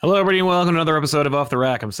Hello, everybody, and welcome to another episode of Off the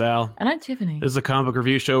Rack. I'm Sal. And I'm Tiffany. This is a comic book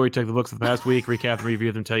review show where we take the books of the past week, recap them,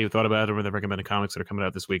 review them, tell you what you thought about them, or the recommended comics that are coming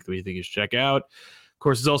out this week that we think you should check out. Of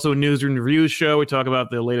course, it's also a news and reviews show. We talk about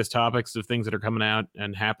the latest topics of things that are coming out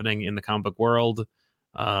and happening in the comic book world.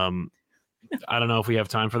 I don't know if we have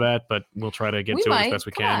time for that, but we'll try to get to it as best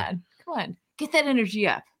we can. Come on. Get that energy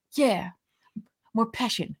up. Yeah. More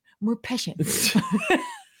passion. More passion.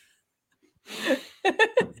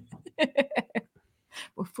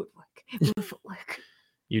 More footwork. More footwork.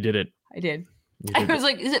 You did it. I did. I was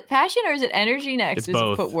like, is it passion or is it energy next? It's is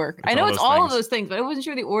both. It footwork? It's I know all it's those all things. of those things, but I wasn't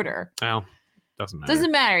sure the order. Well, doesn't matter.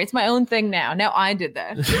 Doesn't matter. It's my own thing now. Now I did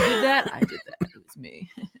that. You did that. I did that. It was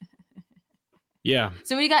me. Yeah.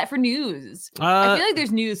 So what do you got for news? I feel like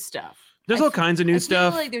there's news stuff. There's all kinds of news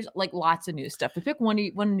stuff. I feel like there's like lots of news stuff. But pick one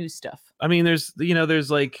news stuff. I mean, there's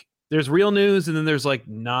real news and then there's like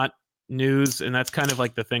not news, and that's kind of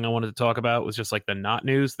like the thing I wanted to talk about was just like the not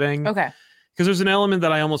news thing. Okay. Because there's an element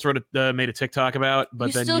that I almost made a TikTok about,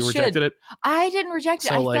 but then you rejected it. I didn't reject it.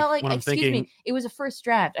 So, I felt like, excuse me, it was a first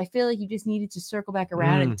draft. I feel like you just needed to circle back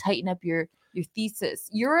around and tighten up your thesis.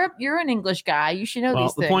 You're an English guy. You should know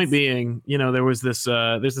these things. The point being, there was this,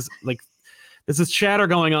 there's this chatter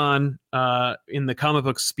going on in the comic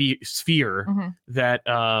book sphere that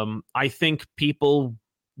I think people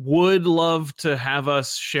would love to have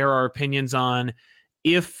us share our opinions on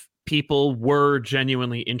if people were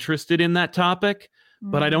genuinely interested in that topic.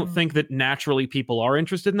 But I don't think that naturally people are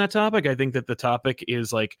interested in that topic. I think that the topic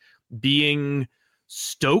is like being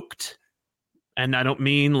stoked, and I don't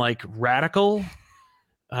mean like radical,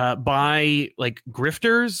 by like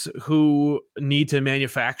grifters who need to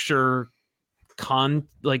manufacture content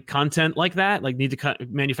like that, like need to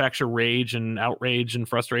manufacture rage and outrage and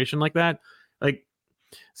frustration like that. Like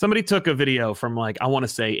somebody took a video from like, I want to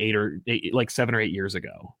say 7 or 8 years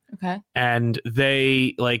ago. Okay. And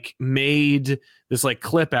they like made this like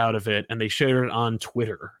clip out of it and they shared it on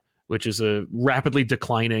Twitter, which is a rapidly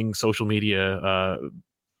declining social media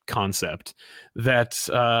concept that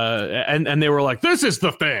and they were like, this is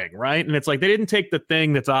the thing, right? And it's like they didn't take the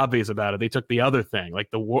thing that's obvious about it, they took the other thing,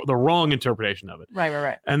 like the wrong interpretation of it.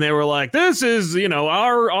 Right. And they were like, this is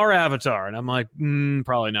our avatar, and I'm like,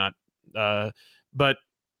 probably not. But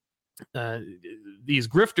these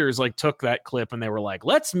grifters like took that clip and they were like,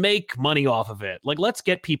 let's make money off of it, like let's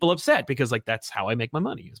get people upset, because like that's how I make my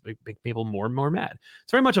money, is make people more and more mad.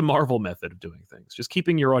 It's very much a Marvel method of doing things, just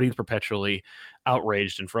keeping your audience perpetually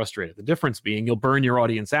outraged and frustrated. The difference being you'll burn your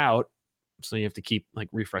audience out, so you have to keep like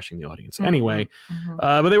refreshing the audience anyway.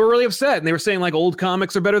 But they were really upset and they were saying like old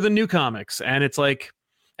comics are better than new comics, and it's like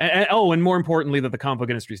and more importantly that the comic book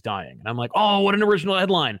industry is dying. And I'm like, oh, what an original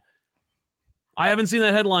headline. I haven't seen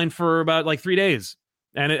that headline for about like 3 days,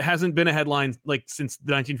 and it hasn't been a headline like since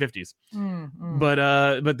the 1950s. But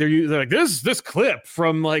they're like, this clip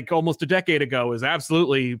from like almost a decade ago is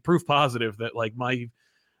absolutely proof positive that like my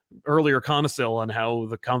earlier codicil on how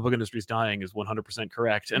the comic book industry is dying is 100%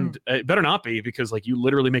 correct. And it better not be, because like you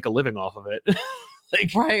literally make a living off of it,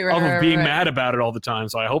 like off of being mad about it all the time.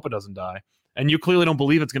 So I hope it doesn't die. And you clearly don't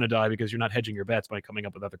believe it's going to die because you're not hedging your bets by coming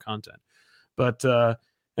up with other content. But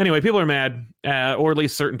anyway, people are mad, or at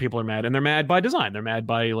least certain people are mad, and they're mad by design. They're mad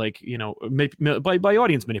by like, by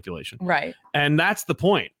audience manipulation. Right. And that's the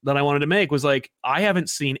point that I wanted to make, was like, I haven't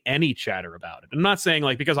seen any chatter about it. I'm not saying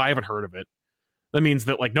like, because I haven't heard of it, that means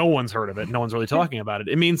that like no one's heard of it. No one's really talking about it.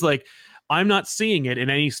 It means like, I'm not seeing it in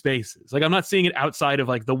any spaces. Like I'm not seeing it outside of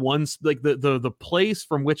like the ones, like the place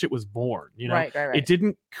from which it was born, Right. It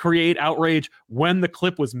didn't create outrage when the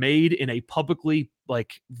clip was made in a publicly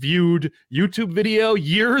like viewed YouTube video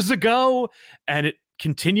years ago, and it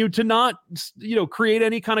continued to not, create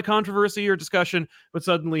any kind of controversy or discussion, but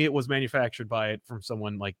suddenly it was manufactured by it from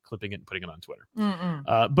someone like clipping it and putting it on Twitter.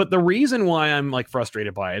 But the reason why I'm like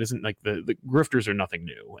frustrated by it isn't like the grifters are nothing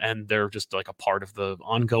new, and they're just like a part of the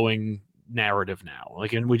ongoing narrative now.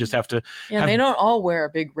 Like, and we just have to. Yeah, they don't all wear a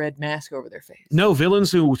big red mask over their face. No, villains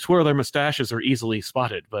who twirl their mustaches are easily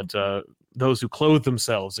spotted, but those who clothe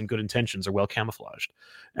themselves in good intentions are well camouflaged.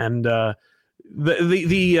 And the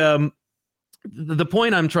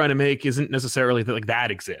point I'm trying to make isn't necessarily that like that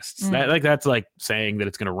exists. That's like saying that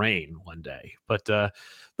it's going to rain one day. But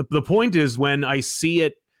the point is, when I see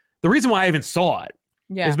it, the reason why I even saw it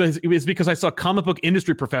is because I saw comic book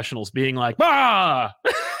industry professionals being like,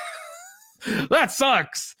 that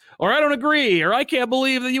sucks, or I don't agree, or I can't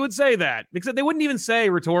believe that you would say that. Because they wouldn't even say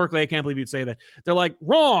rhetorically, I can't believe you'd say that. They're like,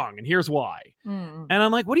 wrong, and here's why. And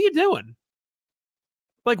I'm like, what are you doing?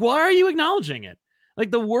 Like, why are you acknowledging it? Like,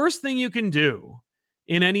 the worst thing you can do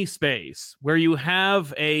in any space where you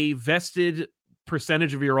have a vested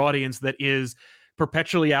percentage of your audience that is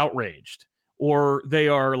perpetually outraged, or they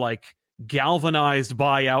are like galvanized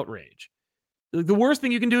by outrage, the worst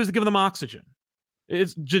thing you can do is to give them oxygen.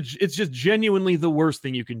 It's just genuinely the worst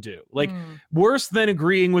thing you can do. Like worse than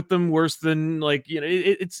agreeing with them, worse than like, you know,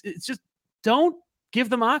 it's just don't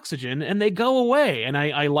give them oxygen and they go away. And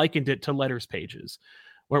I likened it to letters pages,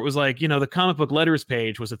 where it was like, you know, the comic book letters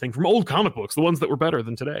page was a thing from old comic books, the ones that were better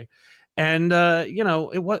than today. And, you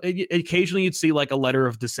know, occasionally you'd see like a letter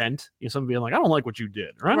of dissent, you know, someone being like, I don't like what you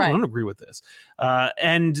did, or I don't agree with this.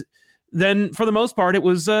 And then for the most part, it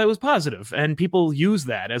was positive, and people use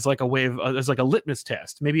that as like a way of as like a litmus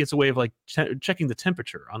test. Maybe it's a way of like checking the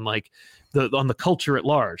temperature on like on the culture at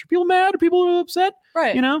large. Are people mad? Are people upset?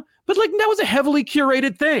 Right. You know, but like that was a heavily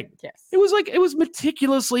curated thing. Yes. It was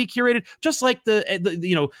meticulously curated, just like the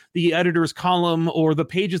you know, the editor's column or the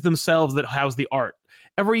pages themselves that house the art.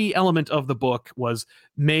 Every element of the book was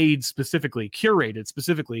made specifically, curated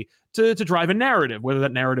specifically to drive a narrative, whether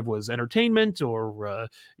that narrative was entertainment or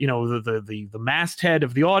you know, the masthead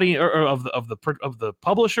of the audience or of the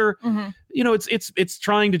publisher. Mm-hmm. You know, it's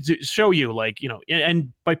trying to show you, like, you know,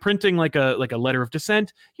 and by printing like a letter of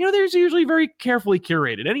dissent, you know, there's usually very carefully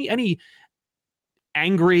curated. Any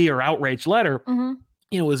angry or outraged letter. Mm-hmm.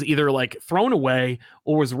 You know, was either like thrown away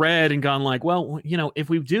or was read and gone like, well, you know, if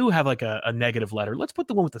we do have like a negative letter, let's put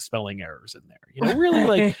the one with the spelling errors in there. You know, really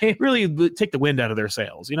like really take the wind out of their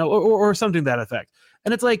sails, you know, or something to that effect.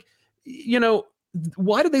 And it's like, you know,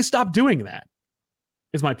 why did they stop doing that?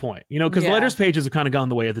 Is my point. You know, because letters pages have kind of gone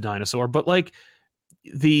the way of the dinosaur, but like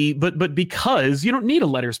but because you don't need a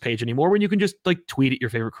letters page anymore when you can just like tweet at your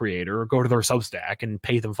favorite creator or go to their Substack and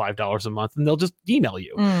pay them $5 a month and they'll just email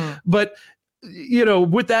you. But you know,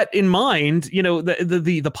 with that in mind, you know,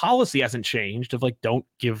 the policy hasn't changed of like, don't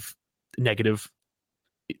give negative,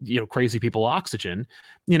 you know, crazy people oxygen,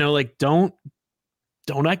 you know, like don't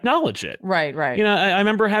acknowledge it. Right. You know, I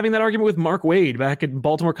remember having that argument with Mark Waid back at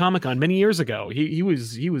Baltimore Comic-Con many years ago. He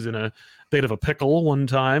was in a bit of a pickle one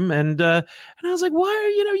time, and I was like,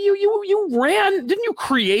 why, you know, didn't you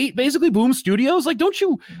create basically Boom Studios? Like, don't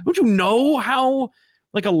you know how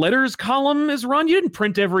like a letters column is run? You didn't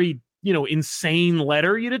print every, you know, insane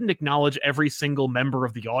letter. You didn't acknowledge every single member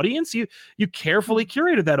of the audience. You carefully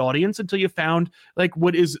curated that audience until you found like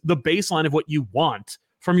what is the baseline of what you want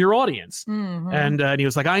from your audience. Mm-hmm. And he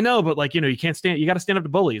was like, I know, but like, you know, you got to stand up to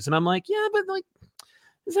bullies. And I'm like, yeah, but like,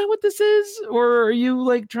 is that what this is? Or are you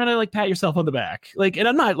like trying to like pat yourself on the back? Like, and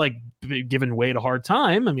I'm not like giving Wade a hard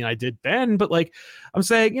time. I mean, I did then, but like, I'm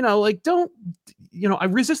saying, you know, like, don't, you know, I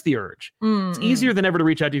resist the urge. It's easier than ever to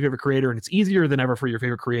reach out to your favorite creator, and it's easier than ever for your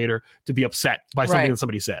favorite creator to be upset by something that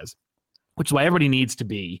somebody says, which is why everybody needs to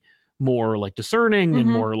be more like discerning and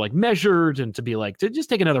more like measured, and to be like, to just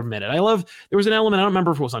take another minute. I love, there was an element, I don't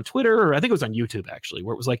remember if it was on Twitter or I think it was on YouTube actually,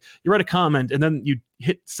 where it was like, you write a comment and then you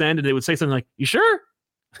hit send and it would say something like, you sure?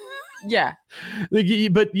 Yeah.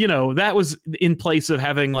 But you know, that was in place of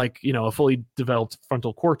having like, you know, a fully developed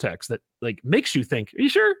frontal cortex that like makes you think, are you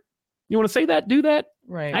sure you want to say that, do that,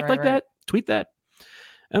 act like that, tweet that?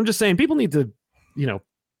 And I'm just saying, people need to, you know,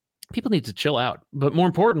 chill out. But more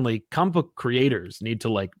importantly, comic book creators need to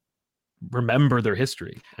like remember their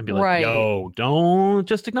history and be like, yo, don't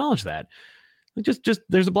just acknowledge that. Just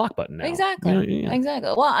there's a block button now. Exactly. You know,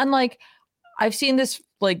 Exactly. Well, and like, I've seen this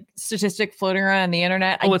like statistic floating around on the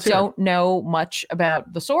internet. I don't know much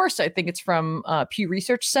about the source. I think it's from Pew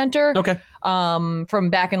Research Center. Okay. From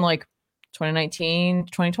back in like 2019,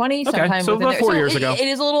 2020. Okay, so about 4 years ago. It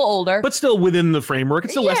is a little older. But still within the framework.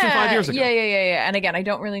 It's still less than 5 years ago. Yeah. And again, I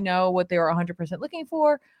don't really know what they were 100% looking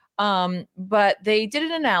for. But they did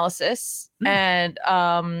an analysis and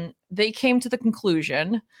they came to the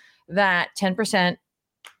conclusion that 10%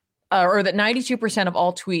 or that 92% of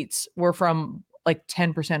all tweets were from like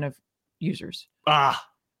 10% of users.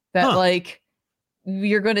 Like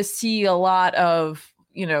you're going to see a lot of,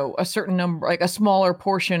 you know, a certain number, like a smaller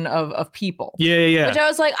portion of people. Yeah. Which I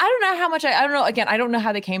was like, I don't know how much I don't know. Again, I don't know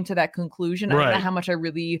how they came to that conclusion. I don't know how much I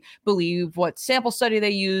really believe what sample study they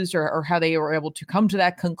used or how they were able to come to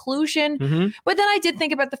that conclusion. But then I did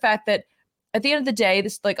think about the fact that at the end of the day,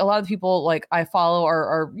 this like a lot of people like I follow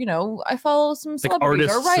are you know, I follow some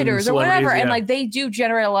celebrities or writers or whatever. And like they do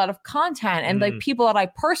generate a lot of content and like people that I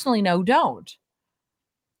personally know don't.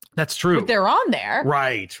 That's true. But they're on there.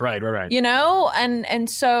 Right. You know, and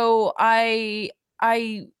so I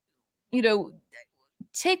you know,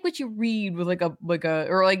 take what you read with like a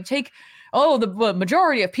or like take the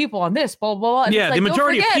majority of people on this blah blah blah. And yeah, like, the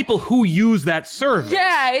majority of people who use that service.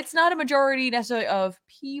 Yeah, it's not a majority necessarily of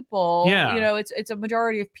people. Yeah, you know, it's a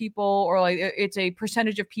majority of people, or like it's a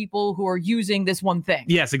percentage of people who are using this one thing.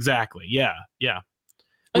 Yes, exactly. Yeah.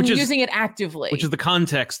 And which is using it actively. which is the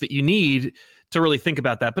context that you need to really think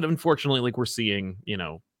about that. But unfortunately, like we're seeing,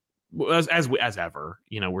 as ever,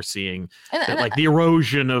 we're seeing that, like the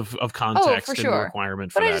erosion of context for and sure. the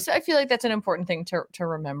requirement for but that. I feel like that's an important thing to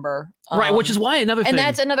remember. Right, which is why another thing, and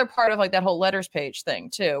that's another part of like that whole letters page thing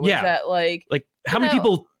too. Yeah. Is that like how many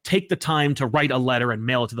people take the time to write a letter and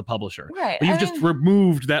mail it to the publisher? Right. But you've just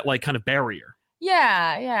removed that like kind of barrier.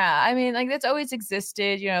 Yeah. I mean, like that's always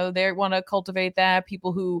existed. They want to cultivate that.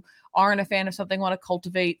 People who aren't a fan of something want to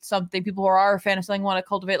cultivate something. People who are a fan of something want to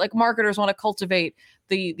cultivate. Like marketers want to cultivate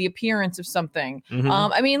the appearance of something.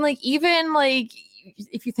 Mhm. I mean, like even like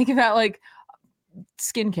if you think about like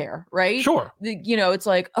skincare, right? Sure. It's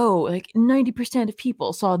like, oh, like 90% of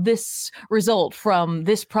people saw this result from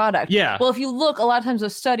this product. Yeah. Well, if you look, a lot of times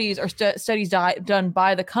those studies are studies done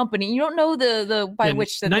by the company. You don't know the by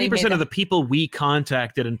which that 90% of the people we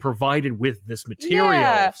contacted and provided with this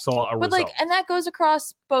material saw a result. And that goes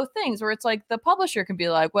across both things, where it's like the publisher can be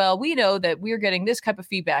like, well, we know that we're getting this type of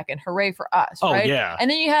feedback, and hooray for us. Oh, right? yeah. And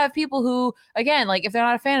then you have people who, again, like if they're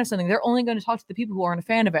not a fan of something, they're only going to talk to the people who aren't a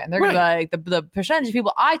fan of it, and they're going to be like the percentage of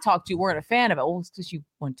people I talked to weren't a fan of it. Well, it's because you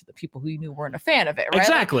went to the people who you knew weren't a fan of it, right?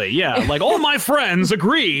 Exactly. Yeah. Like all my friends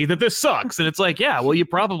agree that this sucks. And it's like, yeah, well, you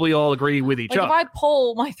probably all agree with each other. If I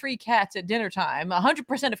poll my 3 cats at dinner time,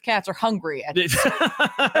 100% of cats are hungry at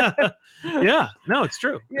Yeah. No, it's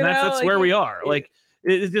true. And that's where we are. Like,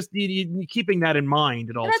 it's just you keeping that in mind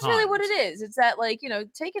at all times. That's really what it is. It's that, like,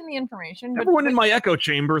 taking the information. Everyone in my echo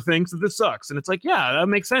chamber thinks that this sucks. And it's like, yeah, that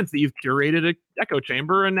makes sense that you've curated an echo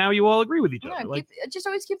chamber and now you all agree with each other. Like, just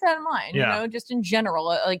always keep that in mind, just in general,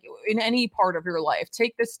 like in any part of your life.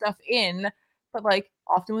 Take this stuff in, but like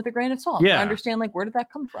often with a grain of salt. Yeah. Understand, like, where did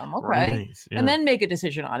that come from? Okay. Right. Yeah. And then make a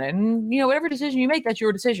decision on it. And, whatever decision you make, that's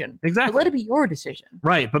your decision. Exactly. But let it be your decision.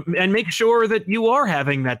 Right. And make sure that you are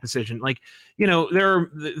having that decision. Like,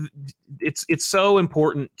 it's so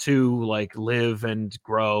important to like live and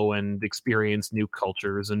grow and experience new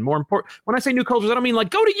cultures. And more important, when I say new cultures, I don't mean like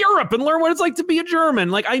go to Europe and learn what it's like to be a German.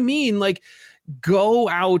 Like, I mean, like, go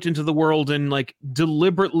out into the world and like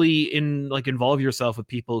deliberately involve yourself with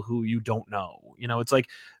people who you don't know. It's like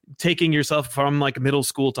taking yourself from like middle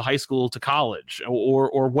school to high school to college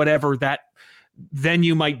or whatever that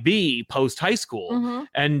venue might be post high school,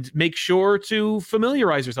 and make sure to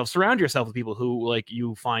familiarize yourself, surround yourself with people who like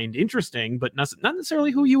you find interesting, but not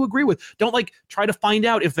necessarily who you agree with. Don't like try to find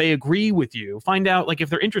out if they agree with you. Find out like if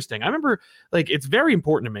they're interesting. I remember like it was very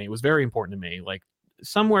important to me like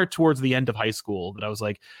somewhere towards the end of high school that I was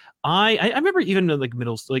like, I remember even in like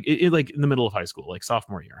middle, like like in the middle of high school, like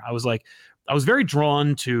sophomore year, I was very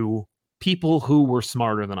drawn to people who were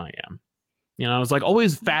smarter than I am. I was like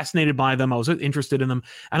always fascinated by them. I was interested in them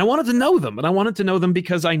and I wanted to know them, and I wanted to know them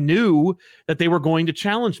because I knew that they were going to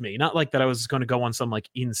challenge me. Not like that I was going to go on some like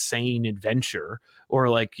insane adventure or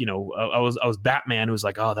like, I was Batman who was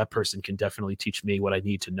like, oh, that person can definitely teach me what I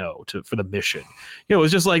need to know for the mission. It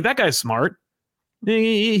was just like, that guy's smart. And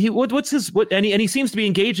he seems to be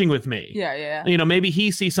engaging with me. Yeah. Maybe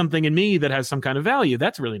he sees something in me that has some kind of value.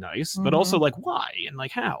 That's really nice. But also like why and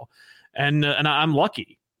like how? And I'm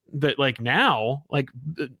lucky that like now like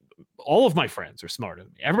all of my friends are smarter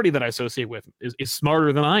than me. Everybody that I associate with is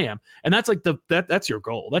smarter than I am. And that's like that's your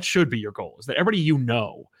goal. That should be your goal, is that everybody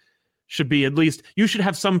should be, at least you should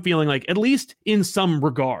have some feeling like, at least in some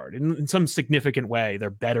regard, in some significant way,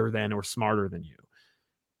 they're better than or smarter than you.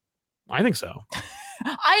 I think so.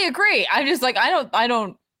 I agree. I'm just like, I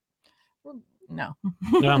don't no.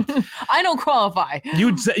 Yeah. I don't qualify.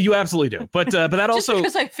 You absolutely do. But that just also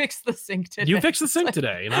because I fixed the sink today. You fixed the sink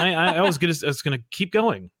today, and I was gonna keep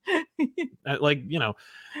going.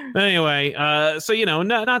 Anyway, so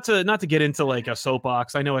not to get into like a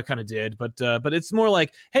soapbox. I know I kind of did, but it's more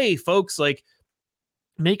like, hey folks, like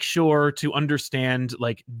make sure to understand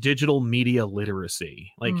like digital media literacy,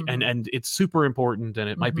 like and it's super important, and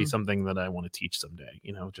it might be something that I want to teach someday.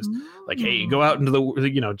 Just like, hey, go out into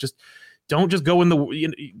the just don't just go in the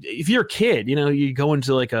if you're a kid, you go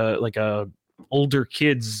into like a older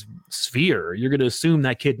kid's sphere, you're going to assume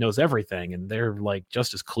that kid knows everything and they're like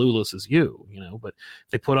just as clueless as you, but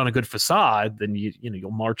if they put on a good facade, then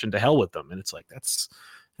you'll march into hell with them, and it's like that's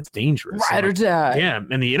dangerous. Ride or die. Yeah,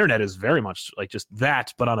 and the internet is very much like just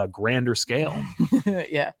that, but on a grander scale.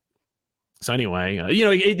 Yeah. So anyway,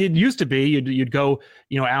 it used to be you'd go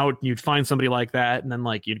out and you'd find somebody like that, and then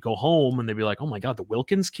like you'd go home and they'd be like, oh my god, the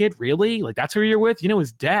Wilkins kid, really? Like that's who you're with?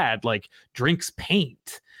 His dad like drinks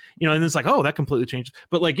paint. And it's like, oh, that completely changed.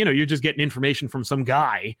 But like, you're just getting information from some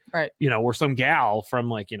guy, right? Or some gal from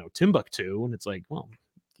like, Timbuktu, and it's like, well,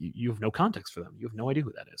 you have no context for them. You have no idea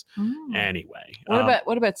who that is. Anyway,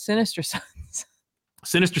 what about Sinister Sons?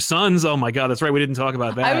 Sinister Sons. Oh my God, that's right. We didn't talk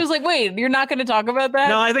about that. I was like, wait, you're not going to talk about that?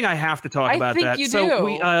 No, I think I have to talk about that. I think you so do.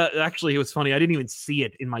 We actually, it was funny. I didn't even see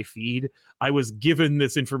it in my feed. I was given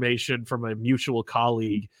this information from a mutual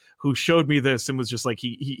colleague who showed me this and was just like,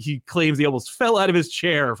 he claims he almost fell out of his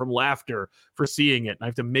chair from laughter for seeing it. And I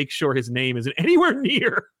have to make sure his name isn't anywhere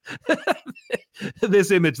near this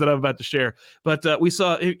image that I'm about to share. But we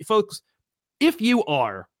saw, folks, if you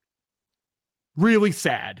are really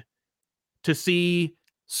sad to see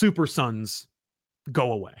Super Sons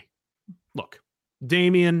go away. Look,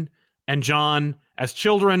 Damien and John as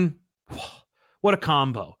children, what a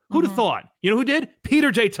combo. Who'd have thought? You know who did? Peter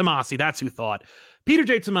J. Tomasi. That's who thought. Peter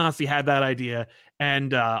J. Tomasi had that idea.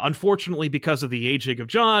 And unfortunately, because of the aging of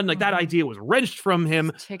John, like that idea was wrenched from him.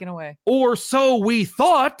 It's taken away. Or so we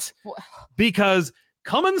thought, because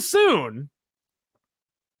coming soon,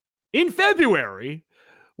 in February,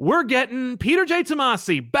 we're getting Peter J.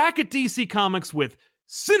 Tomasi back at DC Comics with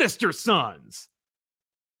Sinister Sons.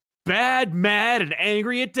 Bad, mad, and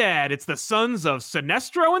angry at dad. It's the sons of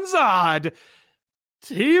Sinestro and Zod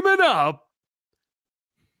teaming up.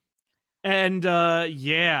 And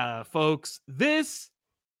yeah, folks, this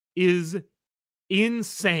is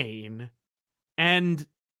insane. And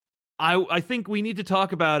I think we need to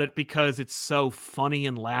talk about it because it's so funny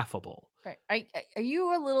and laughable. Right. Are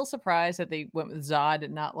you a little surprised that they went with Zod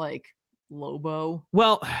and not like Lobo?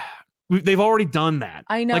 Well, they've already done that.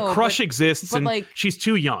 I know. Like Crush exists, and like she's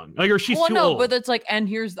too young, or she's too old. But it's like, and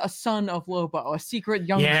here's a son of Lobo, a secret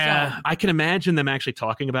young son. Yeah, I can imagine them actually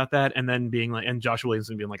talking about that, and then being like, and Josh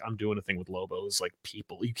Williamson being like, "I'm doing a thing with Lobos, like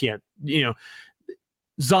people. You can't, you know."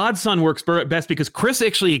 Zod's son works best because Chris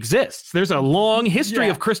actually exists. There's a long history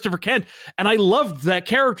of Christopher Kent, and I loved that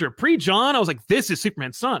character. Pre-John, I was like, "This is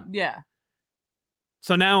Superman's son." Yeah.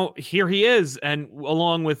 So now here he is, and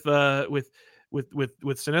along with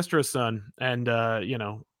Sinestro's son, and you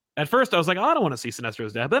know, at first I was like, oh, I don't want to see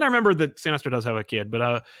Sinestro's dad. But then I remembered that Sinestro does have a kid,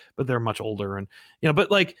 but they're much older, and you know, but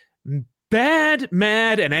like bad,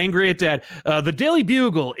 mad, and angry at dad. The Daily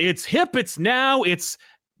Bugle. It's hip. It's now. It's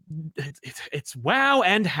wow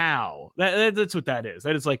and how. That's what that is.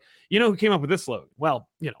 That is like, you know, who came up with this slogan? Well,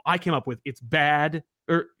 you know, I came up with it's bad,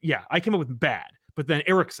 I came up with bad. But then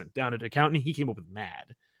Erickson down at accounting, he came up with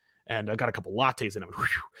mad. And I got a couple lattes in it.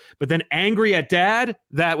 But then angry at dad,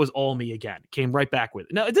 that was all me again. Came right back with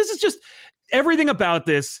it. Now, this is just, everything about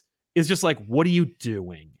this is just like, what are you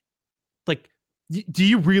doing? Like, do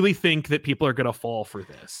you really think that people are going to fall for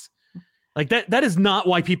this? Like that is not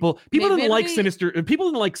why people didn't like Sinister. People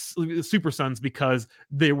didn't like Super Sons because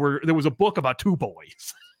there was a book about two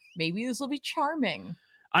boys. Maybe this will be charming.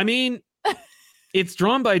 I mean, it's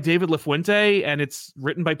drawn by David LaFuente and it's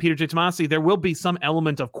written by Peter J. Tomasi. There will be some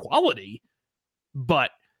element of quality,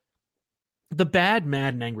 but the bad,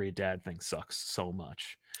 mad, and angry at dad thing sucks so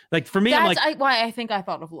much. Like for me, why I think I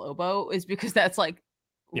thought of Lobo is because that's like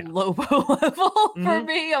Lobo level for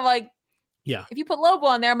me. I'm like, yeah. If you put Lobo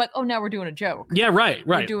on there, I'm like, oh, now we're doing a joke. Yeah, right.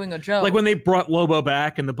 We're doing a joke. Like when they brought Lobo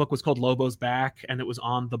back, and the book was called Lobo's Back, and it was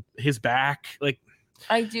on his back. Like,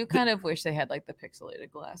 I do kind of wish they had like the pixelated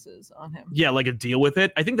glasses on him. Yeah, like a deal with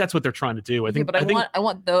it. I think that's what they're trying to do. I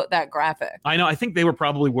want that graphic. I know. I think they were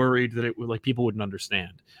probably worried that it would like people wouldn't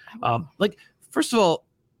understand. Like first of all,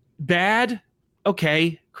 bad.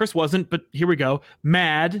 Okay, Chris wasn't, but here we go.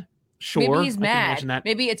 Mad. Sure. Maybe he's mad.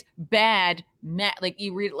 Maybe it's bad. Mad. Like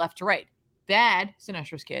you read it left to right. Bad,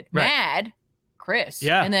 Sinestro's kid. Right. Mad, Chris.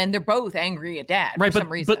 Yeah. And then they're both angry at dad for some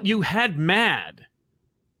reason. But you had mad.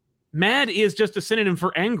 Mad is just a synonym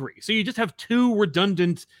for angry. So you just have two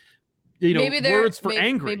redundant, words for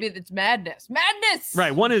angry. Maybe it's madness. Madness!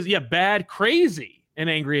 Right. One is, bad, crazy, and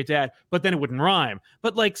angry at dad. But then it wouldn't rhyme.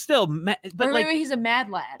 But like still, or maybe he's a mad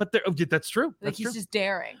lad. But that's true. Like he's just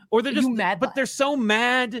daring. Or they're just mad. But they're so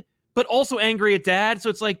mad, but also angry at dad. So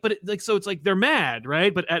it's like, it's like they're mad,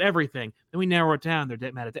 right? But at everything. Then we narrow it down. They're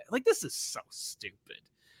mad at dad. Like, this is so stupid.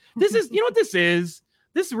 This is, you know what this is?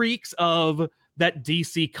 This reeks of that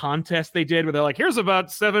DC contest they did where they're like, here's about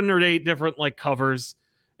 7 or 8 different like covers.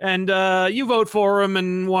 And you vote for them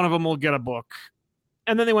and one of them will get a book.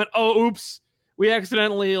 And then they went, oh, oops. We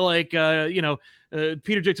accidentally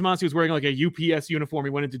Peter J. Tomasi was wearing like a UPS uniform. He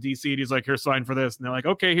went into DC and he's like, here, sign for this. And they're like,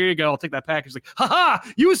 okay, here you go. I'll take that package. He's like, haha,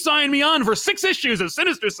 you signed me on for 6 issues of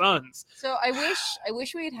Sinister Sons. So I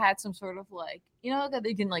wish we had some sort of like, that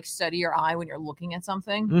they can like study your eye when you're looking at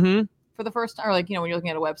something for the first time. Or like, when you're looking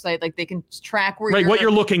at a website, like they can track what you're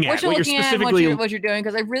looking at, what you're doing.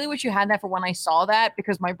 Because I really wish you had that for when I saw that,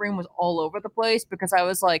 because my brain was all over the place because I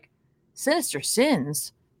was like, Sinister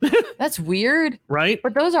Sins? That's weird. right?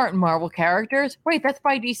 But those aren't Marvel characters. Wait, that's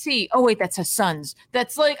by DC. Oh wait, that's his sons.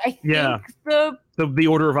 That's like I think Yeah. The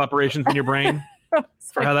order of operations in your brain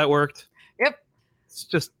for how that worked. Yep. It's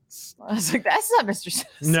just. I was like, that's not Mr. Sinister.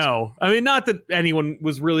 No, I mean, not that anyone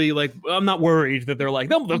was really like. I'm not worried that they're like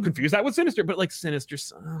they'll confuse that with Sinister, but like Sinister.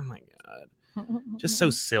 Oh my god, just so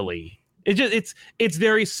silly. It's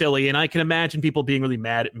very silly, and I can imagine people being really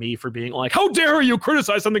mad at me for being like, "How dare you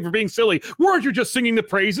criticize something for being silly? Weren't you just singing the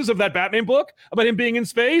praises of that Batman book about him being in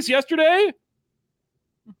space yesterday?"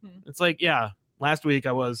 It's like, yeah, last week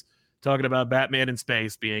I was talking about Batman in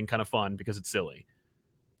space being kind of fun because it's silly.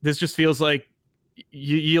 This just feels like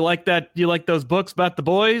you like that. You like those books about the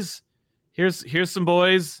boys. Here's some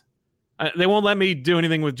boys. They won't let me do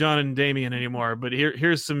anything with John and Damian anymore, but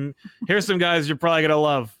here's some guys you're probably gonna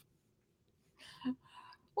love.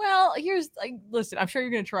 Well, listen, I'm sure you're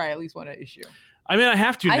going to try at least one issue. I mean, I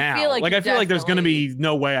have to now. I feel like there's going to be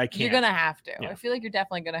no way I can't. You're going to have to. Yeah. I feel like you're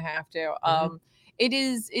definitely going to have to. I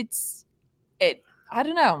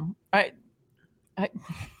don't know.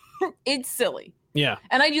 It's silly. Yeah.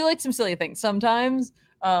 And I do like some silly things sometimes.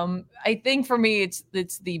 I think for me, it's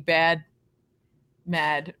the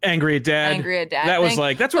mad angry at dad that was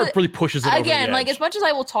like that's where it really pushes it again over like as much as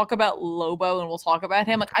I will talk about Lobo and we'll talk about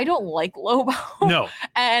him, like I don't like Lobo. No.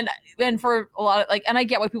 and for a lot of and I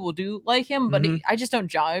get why people do like him, but I just don't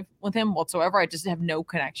jive with him whatsoever. I just have no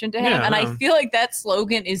connection to him. Yeah, and I feel like that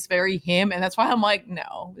slogan is very him, and that's why I'm like,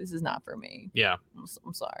 no, this is not for me. Yeah.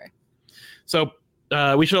 I'm sorry. So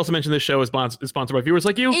we should also mention this show is sponsored by viewers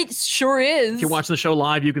like you. It sure is. If you're watching the show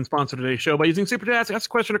live, you can sponsor today's show by using Super Chat. Ask a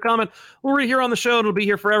question or comment. We'll read here on the show, and it'll be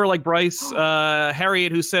here forever, like Bryce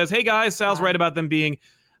Harriet, who says, "Hey guys, Sal's right about them being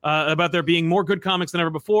about there being more good comics than ever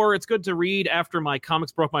before. It's good to read after my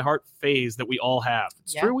comics broke my heart phase that we all have.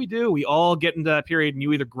 It's true, we do. We all get into that period, and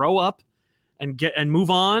you either grow up and move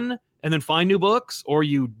on, and then find new books, or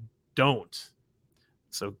you don't.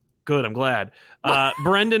 So." Good, I'm glad.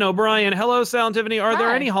 Brendan O'Brien, hello, Sal and Tiffany. Are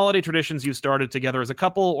there any holiday traditions you started together as a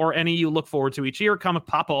couple, or any you look forward to each year? Comic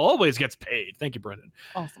Papa always gets paid. Thank you, Brendan.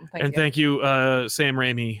 Awesome, thank you, Sam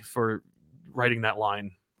Raimi, for writing that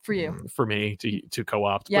line for you, for me to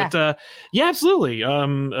co-opt. Yeah. But yeah, absolutely.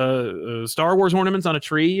 Star Wars ornaments on a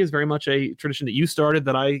tree is very much a tradition that you started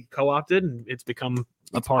that I co-opted, and it's become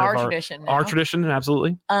a part of tradition. Our tradition,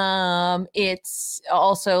 absolutely. It's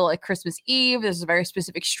also like Christmas Eve. There's a very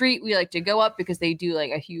specific street we like to go up because they do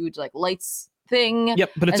like a huge like lights thing.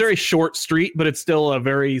 Yep, but it's very short street, but it's still a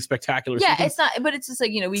very spectacular. Yeah, sequence. it's not, but it's just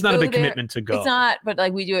like it's not a big commitment to go. It's not, but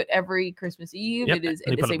like we do it every Christmas Eve. Yep. It is.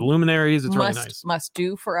 They put up luminaries. It's really nice. Must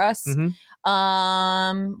do for us. Mm-hmm.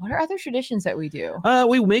 What are other traditions that we do?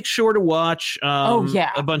 We make sure to watch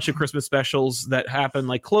a bunch of Christmas specials that happen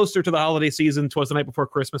like closer to the holiday season. 'Twas the Night Before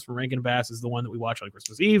Christmas from Rankin and Bass is the one that we watch on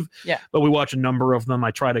Christmas Eve. Yeah. But we watch a number of them. I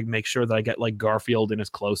try to make sure that I get like Garfield in as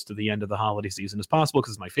close to the end of the holiday season as possible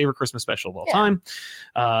because it's my favorite Christmas special of all time.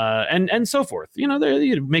 And so forth.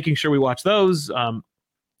 They're making sure we watch those.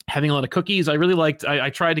 Having a lot of cookies. I really liked, I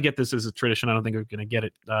tried to get this as a tradition. I don't think we're going to get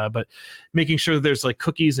it, but making sure that there's like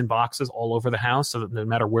cookies in boxes all over the house so that no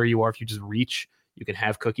matter where you are, if you just reach, you can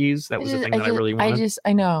have cookies. That was the thing that I really wanted.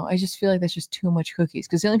 I know. I just feel like that's just too much cookies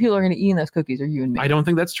because the only people who are going to eat those cookies are you and me. I don't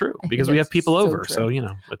think that's true because we have people over. True.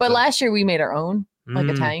 So, But last year we made our own like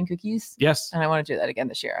Italian cookies. Yes. And I want to do that again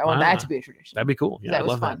this year. I want that to be a tradition. That'd be cool. Yeah, that I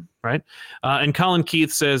love fun. that. Right. And Colin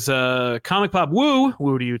Keith says, Comic Pop, woo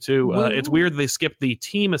to you too. It's weird they skipped the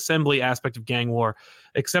team assembly aspect of Gang War,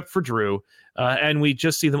 except for Drew. And we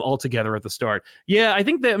just see them all together at the start. Yeah, I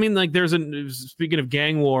think that, speaking of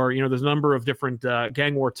Gang War, there's a number of different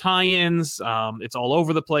Gang War tie-ins. It's all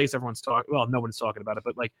over the place. Everyone's talking, well, nobody's talking about it,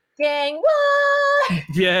 but like Gang War!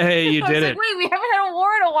 Yay, you did it. Wait, we haven't had a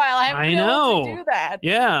war in a while. I haven't been able to do that.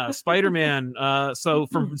 Yeah, Spider-Man. So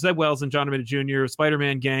from Zeb Wells and John Romita Jr.,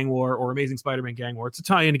 Spider-Man Gang War or Amazing Spider-Man Gang War. It's a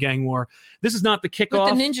tie-in to Gang War. This is not the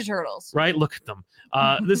kickoff. With the Ninja Turtles. Right? Look at them.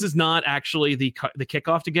 This is not actually the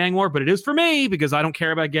kickoff to Gang War, but it is for me because I don't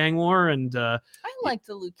care about Gang War. And I liked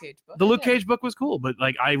the Luke Cage book. The Luke Cage book was cool, but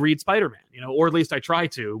like I read Spider-Man, or at least I try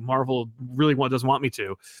to. Marvel really doesn't want me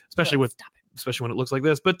to, especially when it looks like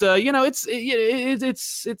this. But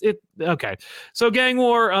it's okay. So Gang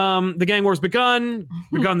War, the Gang War's begun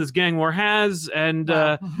this Gang War has, and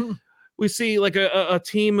we see like a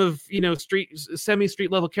team of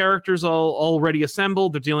semi-street level characters all already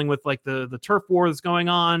assembled. They're dealing with like the turf war that's going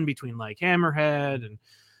on between like Hammerhead and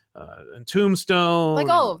Tombstone, like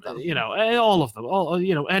all of them, all of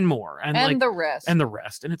them, and more, and like the rest,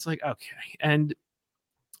 and it's like okay, and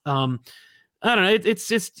I don't know. It's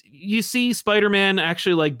just you see Spider-Man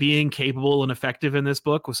actually like being capable and effective in this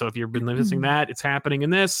book. So if you've been listening to that, it's happening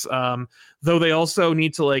in this. Though they also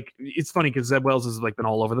need to like. It's funny because Zeb Wells has like been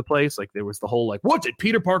all over the place. Like there was the whole like, what did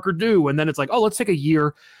Peter Parker do? And then it's like, oh, let's take a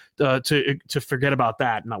year to forget about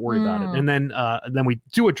that and not worry about it. And then we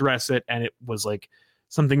do address it, and it was like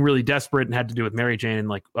something really desperate and had to do with Mary Jane, and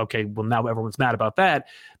like, okay, well now everyone's mad about that.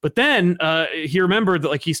 But then he remembered that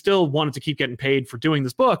like he still wanted to keep getting paid for doing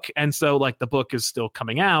this book, and so like the book is still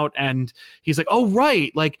coming out, and he's like, oh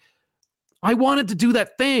right, like I wanted to do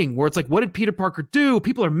that thing where it's like, what did Peter Parker do?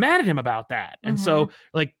 People are mad at him about that, and so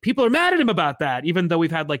like people are mad at him about that, even though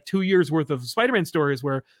we've had like 2 years worth of Spider-Man stories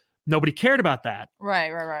where nobody cared about that.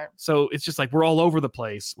 Right. So it's just like we're all over the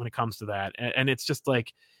place when it comes to that, and it's just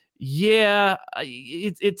like. Yeah,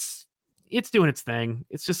 it's doing its thing.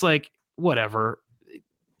 It's just like whatever.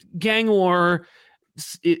 Gang war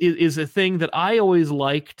is a thing that I always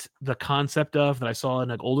liked the concept of that I saw in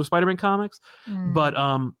like older Spider-Man comics, but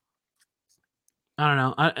I don't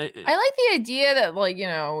know. I like the idea that like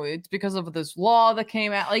it's because of this law that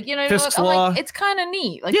came out. Like Fisk's law. like, it's kind of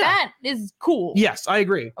neat. Like that is cool. Yes, I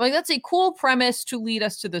agree. Like that's a cool premise to lead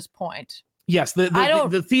us to this point. Yes,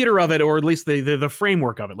 the theater of it, or at least the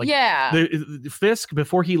framework of it. Like the Fisk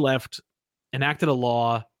before he left enacted a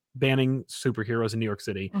law banning superheroes in New York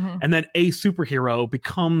City, and then a superhero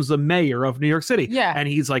becomes a mayor of New York City. Yeah, and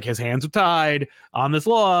he's like his hands are tied on this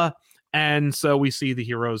law, and so we see the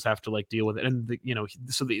heroes have to like deal with it, and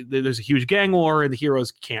there's a huge gang war, and the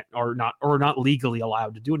heroes are not legally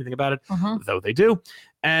allowed to do anything about it, though they do,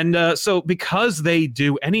 and so because they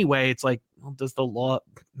do anyway, it's like. Well, does the law?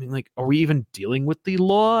 I mean, like, are we even dealing with the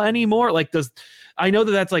law anymore? Like, I know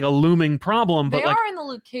that's like a looming problem, but they like, are in the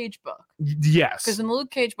Luke Cage book. Yes, because in the Luke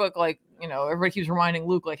Cage book, like everybody keeps reminding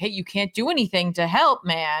Luke, like, hey, you can't do anything to help,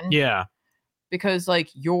 man. Yeah, because like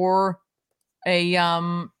you're a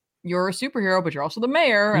superhero, but you're also the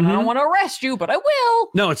mayor, and I don't want to arrest you, but I will.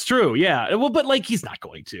 No, it's true. Yeah, well, but like he's not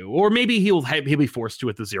going to, or maybe he'll be forced to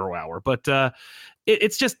at the 0 hour. But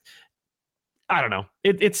it's just, I don't know.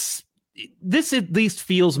 This at least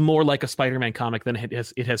feels more like a Spider-Man comic than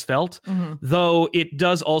it has felt, though it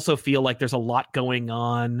does also feel like there's a lot going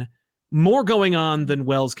on, more going on than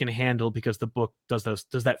Wells can handle, because the book does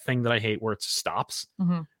that thing that I hate where it stops.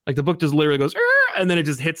 Like the book just literally goes, and then it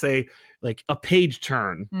just hits a page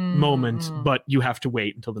turn moment, but you have to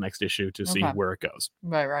wait until the next issue to see where it goes.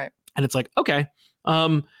 Right. And it's like, okay,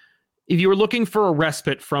 if you were looking for a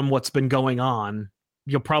respite from what's been going on,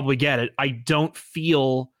 you'll probably get it. I don't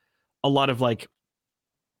feel a lot of like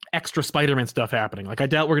extra Spider-Man stuff happening. Like I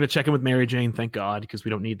doubt we're going to check in with Mary Jane, thank God, because we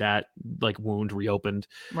don't need that like wound reopened.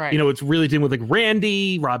 Right. It's really dealing with like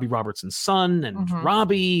Randy, Robbie Robertson's son, and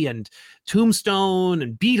Robbie, and Tombstone,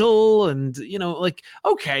 and Beetle, and like,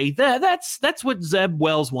 okay, that's what Zeb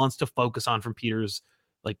Wells wants to focus on from Peter's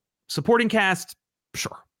like supporting cast.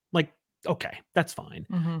 Sure. Like, okay, that's fine.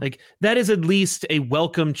 Like that is at least a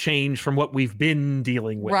welcome change from what we've been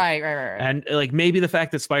dealing with. Right. And like maybe the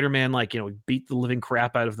fact that Spider-Man beat the living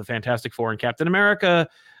crap out of the Fantastic Four and Captain America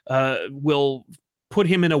will put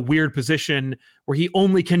him in a weird position where he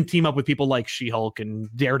only can team up with people like She-Hulk and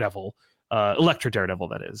Daredevil, Elektra Daredevil,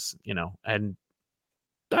 that is, and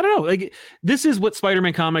I don't know, like this is what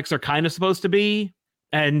Spider-Man comics are kind of supposed to be.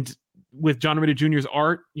 And with John Romita Jr.'s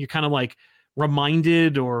art, you're kind of like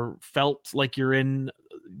reminded or felt like you're in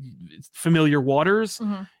familiar waters,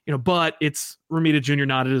 but it's Romita Jr.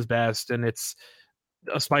 not at his best, and it's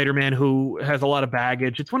a Spider-Man who has a lot of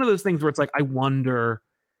baggage. It's one of those things where it's like, I wonder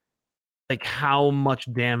like how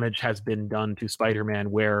much damage has been done to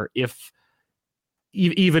Spider-Man, where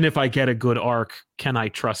even if I get a good arc, can I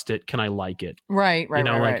trust it? Can I like it? Right.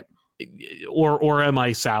 Or am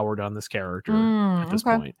I soured on this character at this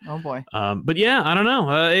point? Oh boy. But yeah, I don't know.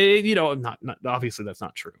 Not obviously that's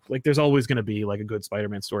not true. Like there's always going to be like a good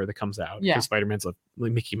Spider-Man story that comes out. Yeah. Because Spider-Man's like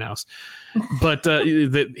Mickey Mouse, but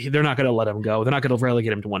they're not going to let him go. They're not going to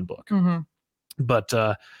relegate him to one book. But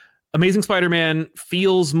Amazing Spider-Man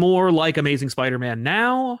feels more like Amazing Spider-Man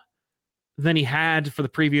now than he had for the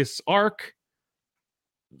previous arc.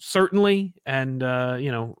 Certainly. And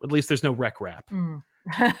at least there's no rec rap.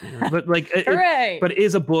 But like, but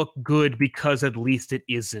is a book good because at least it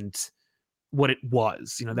isn't what it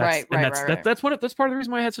was? That's that's part of the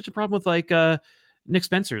reason why I had such a problem with like Nick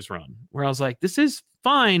Spencer's run, where I was like, this is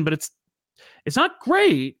fine, but it's not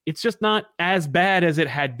great. It's just not as bad as it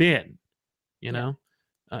had been.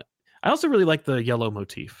 I also really like the yellow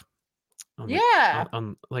motif. On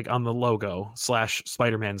the logo /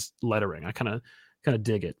 Spider-Man's lettering. I kind of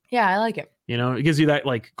dig it. Yeah, I like it. It gives you that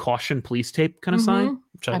like caution police tape kind of sign,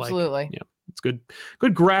 which I absolutely like. Yeah, it's good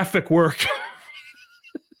graphic work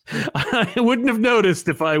I wouldn't have noticed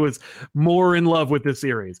if I was more in love with this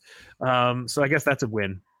series. So I guess that's a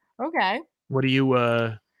win. Okay. What are you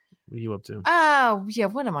up to? Oh, yeah.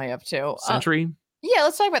 What am I up to? Century? Yeah,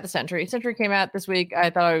 let's talk about the Century. Century came out this week.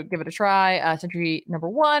 I thought I would give it a try. Century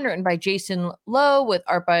 #1, written by Jason Lowe with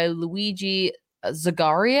art by Luigi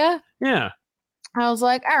Zagaria. Yeah. I was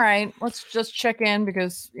like, all right, let's just check in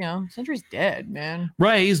because, Century's dead, man.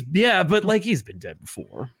 Right. But like he's been dead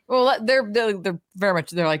before. Well, they're very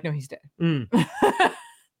much, they're like, no, he's dead.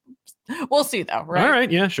 We'll see though, right? All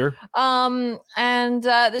right. Yeah, sure. And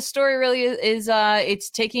this story really is it's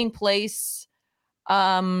taking place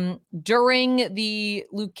during the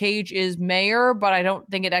Luke Cage is mayor, but I don't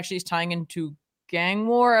think it actually is tying into gang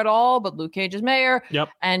war at all, but Luke Cage is mayor. Yep.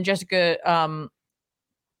 And Jessica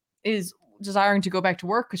is desiring to go back to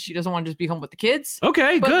work because she doesn't want to just be home with the kids.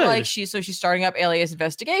 Okay, but good. Like she's starting up Alias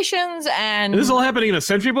Investigations, and this is all happening in a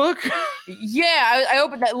Century book. Yeah, I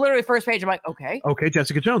opened that literally first page. I'm like, okay,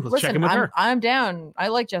 Jessica Jones. Let's check in with her. I'm down. I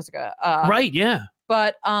like Jessica. Right, yeah.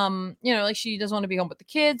 But like she doesn't want to be home with the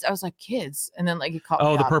kids. I was like, kids, and then like he caught.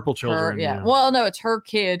 Oh, the purple children. Yeah. Well, no, it's her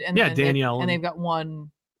kid, and then Danielle, and they've got one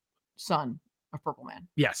son, a purple man.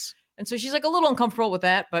 Yes. And so she's like a little uncomfortable with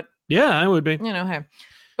that, but yeah, I would be. Hey,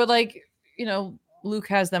 but like Luke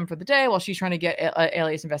has them for the day while she's trying to get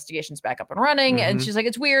Alias Investigations back up and running. Mm-hmm. And she's like,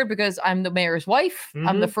 it's weird because I'm the mayor's wife. Mm-hmm.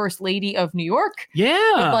 I'm the first lady of New York.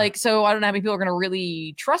 Yeah. But like, so I don't know how many people are going to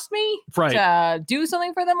really trust me to do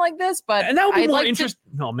something for them like this. But and that would be more interesting.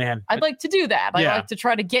 Oh, man. I'd like to do that. I like to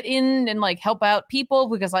try to get in and like help out people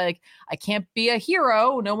because I can't be a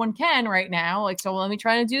hero. No one can right now. Like, so let me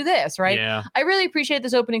try to do this. Right. Yeah. I really appreciate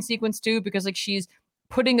this opening sequence too, because like she's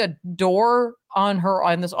putting a door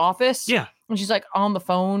on this office. Yeah. And she's like on the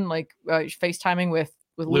phone, like FaceTiming with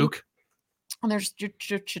Luke. And they're just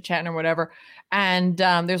chit-chatting or whatever. And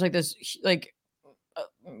there's like this like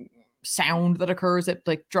sound that occurs that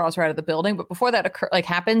like draws her out of the building. But before that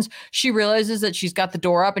happens, she realizes that she's got the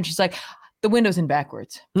door up and she's like, the window's in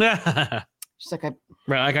backwards. She's like,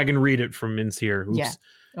 I can read it from in here. Oops. Yeah.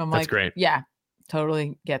 That's great. Yeah.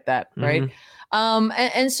 Totally get that. Right.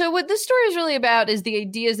 And so what this story is really about is the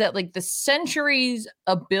ideas that like the Century's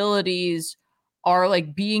abilities are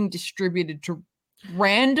like being distributed to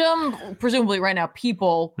random, presumably right now,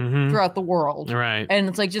 people throughout the world. Right. And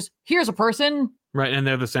it's like, just here's a person. Right. And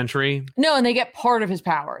they're the Century. No, and they get part of his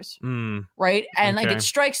powers. Right. And like it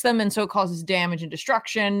strikes them. And so it causes damage and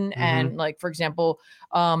destruction. And like, for example,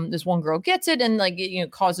 this one girl gets it and like,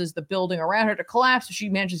 it causes the building around her to collapse. So she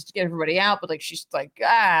manages to get everybody out. But like, she's like,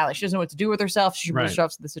 she doesn't know what to do with herself. She really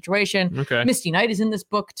shoves the situation. Okay. Misty Knight is in this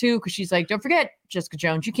book too. Cause she's like, don't forget, Jessica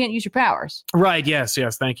Jones, you can't use your powers. Right. Yes.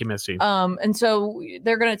 Thank you, Misty. And so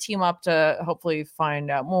they're going to team up to hopefully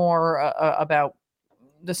find out more about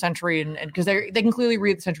the Century and because they can clearly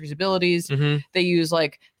read the Century's abilities. They use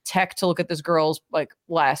like tech to look at this girl's like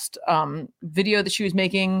last video that she was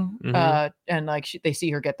making and like they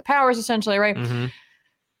see her get the powers essentially, right?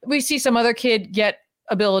 We see some other kid get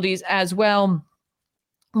abilities as well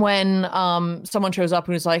when someone shows up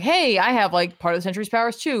who's like, hey, I have like part of the Century's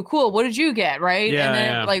powers too. Cool. What did you get? Right. And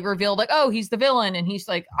then it like revealed like, oh, he's the villain. And he's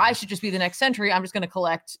like, I should just be the next Century. I'm just going to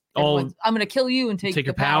collect. I'm going to kill you and take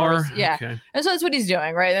your powers. Power. Yeah. Okay. And so that's what he's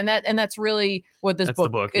doing. Right. And that's really what this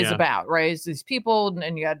book is about. Right. It's these people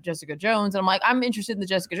and you got Jessica Jones. And I'm like, I'm interested in the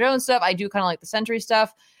Jessica Jones stuff. I do kind of like the Century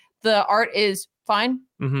stuff. The art is fine.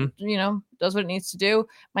 Does what it needs to do.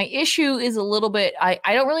 My issue is a little bit, I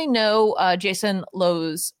don't really know Jason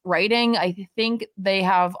Lowe's writing. I think they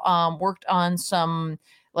have worked on some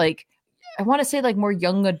like, I want to say like more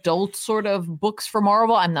young adult sort of books for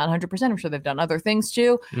Marvel. I'm not 100%. I'm sure they've done other things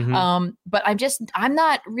too. But I'm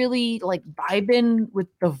not really like vibing with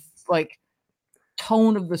the like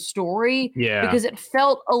tone of the story. Yeah. Because it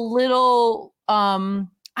felt a little,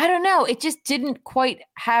 I don't know. It just didn't quite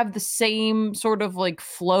have the same sort of like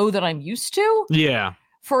flow that I'm used to. Yeah.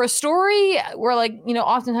 For a story where like,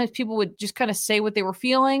 oftentimes people would just kind of say what they were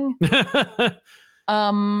feeling.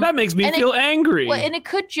 That makes me feel angry. Well, and it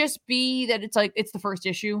could just be that it's like, it's the first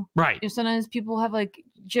issue. Right. Sometimes people have like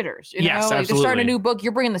jitters, yes, like absolutely. they're starting a new book.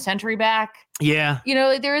 You're bringing the Century back. Yeah.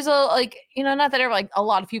 There is a like, not that ever like a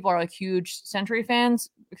lot of people are like huge Century fans,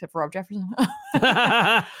 except for Rob Jefferson.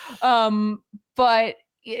 But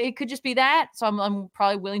it could just be that. So I'm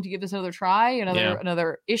probably willing to give this another try,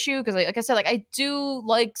 another issue. Because like I said, like I do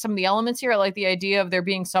like some of the elements here. I like the idea of there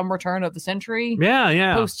being some return of the Century.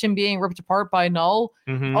 Yeah. Post him being ripped apart by Null.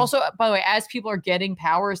 Also, by the way, as people are getting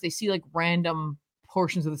powers, they see like random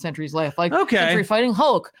portions of the Century's life. Like Century fighting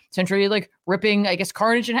Hulk, Century like ripping, I guess,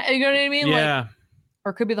 Carnage. And you know what I mean? Yeah.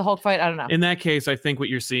 Or it could be the Hulk fight. I don't know. In that case, I think what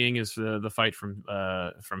you're seeing is the fight from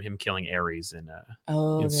him killing Ares in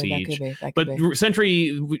Siege. That could But be.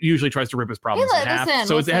 Sentry usually tries to rip his problems in half. Listen,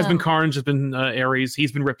 So it has been Carnage, has been Ares.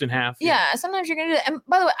 He's been ripped in half. Yeah, sometimes you're gonna do that. And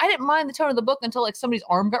by the way, I didn't mind the tone of the book until like somebody's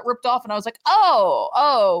arm got ripped off, and I was like,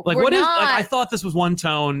 oh, Like we're what is? not. Like, I thought this was one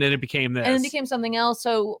tone, and it became this. And it became something else.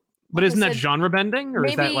 So, But like isn't I that said, genre bending, or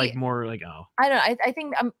is that maybe- like more like I don't know. I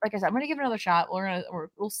think I'm like I said, I'm gonna give it another shot.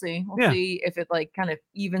 We'll see. We'll see if it like kind of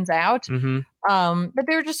evens out. Mm-hmm. But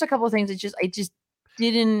there were just a couple of things that I just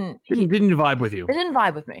didn't vibe with you. It didn't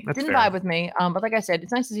vibe with me. That's Didn't fair. vibe with me. But like I said,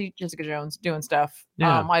 it's nice to see Jessica Jones doing stuff.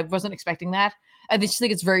 Yeah. I wasn't expecting that. I just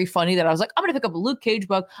think it's very funny that I was like, I'm gonna pick up a Luke Cage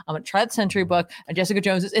book. I'm gonna try the Sentry book, and Jessica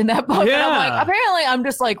Jones is in that book. And I'm like, Yeah. apparently, I'm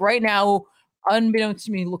just like right now, unbeknownst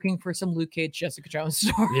to me, looking for some Luke Cage Jessica Jones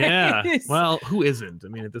stories. Yeah. Well, who isn't? I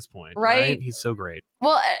mean, at this point, Right? He's so great.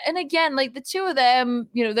 Well, and again, like the two of them,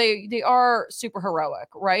 you know, they are super heroic,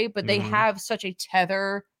 right? But they Mhm. have such a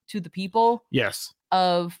tether to the people Yes.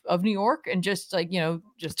 of New York, and just like, you know,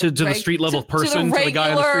 just To the street level person, to the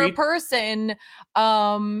guy on the regular street. person.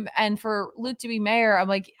 And for Luke to be mayor, I'm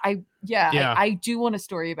like, I do want a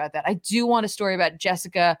story about that. I do want a story about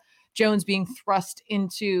Jessica Jones being thrust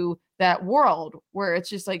into that world where it's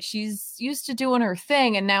just like she's used to doing her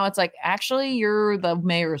thing, and now it's like, actually, you're the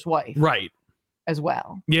mayor's wife Right. as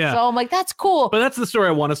well. Yeah. So I'm like, that's cool. But that's the story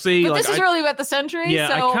I want to see. But Like, this is really about the Sentry. yeah,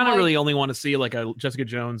 so I kind of like, really only want to see like a Jessica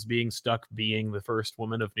Jones being stuck being the first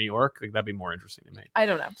woman of New York. Like that'd be more interesting to me. I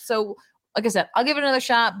don't know. So like I said, I'll give it another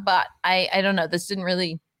shot, but I don't know. This didn't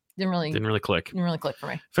really click. click for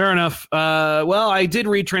me. Fair enough. Well, I did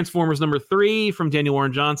read Transformers #3 from Daniel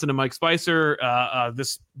Warren Johnson and Mike Spicer.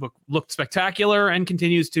 This book looked spectacular and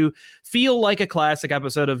continues to feel like a classic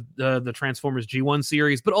episode of the Transformers G1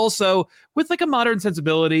 series, but also with like a modern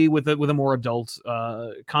sensibility, with a more adult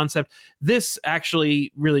concept. This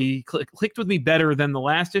actually really clicked with me better than the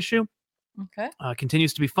last issue. Okay.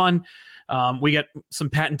 Continues to be fun. We get some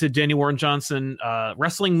patented Daniel Warren Johnson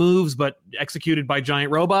wrestling moves, but executed by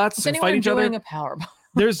giant robots Is and anyone fight each other. doing a power bomb?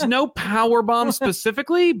 There's no power bomb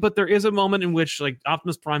specifically, but there is a moment in which like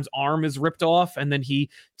Optimus Prime's arm is ripped off, and then he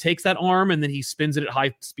takes that arm and then he spins it at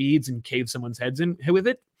high speeds and caves someone's heads in with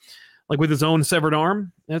it, like with his own severed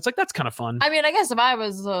arm. And it's like, that's kind of fun. I mean, I guess if I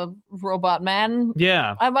was a robot man,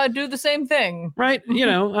 Yeah. I might do the same thing. Right. You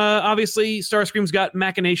know, obviously Starscream's got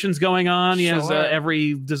machinations going on. He has Sure.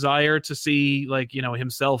 every desire to see like, you know,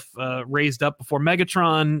 himself raised up before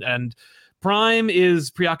Megatron, and Prime is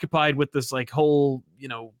preoccupied with this like whole, you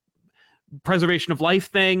know, preservation of life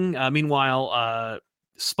thing. Meanwhile,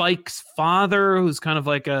 Spike's father, who's kind of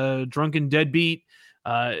like a drunken deadbeat,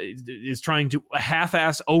 is trying to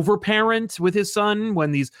half-ass overparent with his son when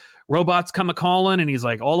these robots come a-calling, and he's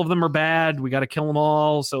like, all of them are bad, we got to kill them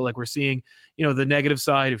all. So like we're seeing, you know, the negative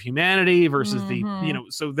side of humanity versus the, you know,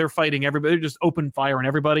 so they're fighting everybody. They're just open fire on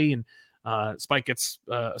everybody, and Spike gets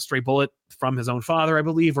a stray bullet from his own father, I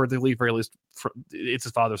believe, or at the very least it's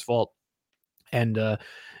his father's fault. And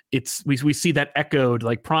we see that echoed,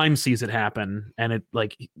 like Prime sees it happen, and it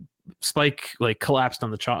like Spike like collapsed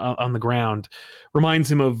on the ground. Reminds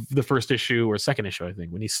him of the first issue or second issue, I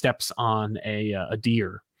think, when he steps on a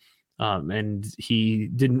deer. And he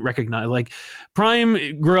didn't recognize, like,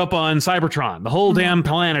 Prime grew up on Cybertron. The whole damn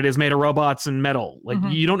planet is made of robots and metal. Like,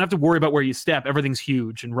 you don't have to worry about where you step. Everything's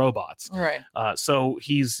huge and robots. Right. So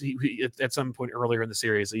he at some point earlier in the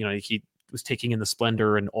series, you know, he was taking in the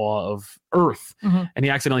splendor and awe of Earth, and he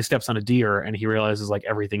accidentally steps on a deer, and he realizes like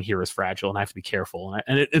everything here is fragile, and I have to be careful,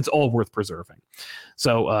 and it's all worth preserving.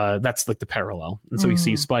 So that's like the parallel. And so he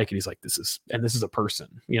sees Spike, and he's like, this is a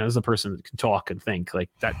person, you know, this is a person that can talk and think. Like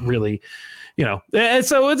that really, you know. And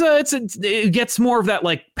so it gets more of that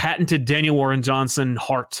like patented Daniel Warren Johnson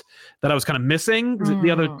heart that I was kind of missing.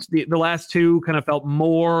 The last two kind of felt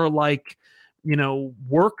more like, you know,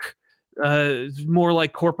 work. More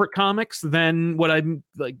like corporate comics than what I'm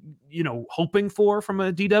like, you know, hoping for from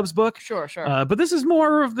a D-Dubs book. Sure. But this is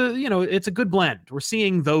more of the, you know, it's a good blend. We're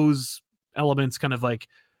seeing those elements kind of like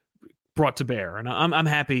brought to bear, and I'm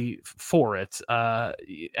happy for it.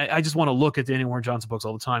 I just want to look at Daniel Warren Johnson books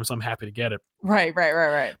all the time, so I'm happy to get it. Right.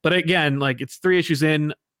 But again, like it's 3 issues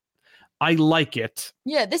in. I like it.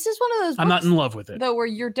 Yeah, this is one of those. I'm not in love with it, though, where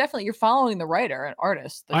you're following the writer and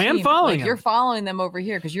artist. I am following Like, you're following them over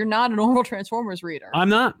here because you're not a normal Transformers reader. I'm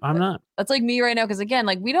not. That's like me right now, because again,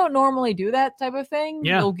 like we don't normally do that type of thing.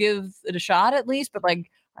 Yeah. We'll give it a shot at least, but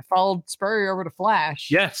like I followed Spurrier over to Flash.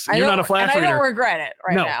 Yes, you're not a Flash and reader. I don't regret it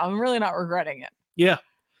No. now. I'm really not regretting it. Yeah,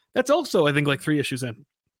 that's also I think like 3 issues in.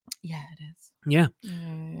 Yeah, it is.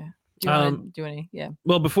 Yeah. Do you want to do any? Yeah.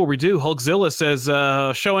 Well, before we do, Hulkzilla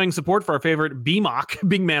says, showing support for our favorite BMOC,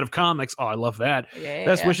 Big Man of Comics. Oh, I love that. Yeah.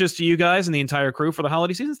 Best wishes to you guys and the entire crew for the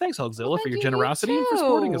holiday season. Thanks, Hulkzilla, Well, for thank your you, generosity you and for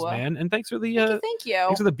supporting us, too. man. And thanks for the Thank you.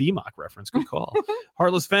 thanks for the BMOC reference. Good call.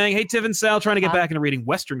 Heartless Fang. Hey, Tiv and Sal, trying to get back into reading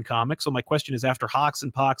Western comics. So my question is, after Hawks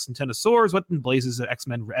and Pox and Ten of Swords, what in blazes the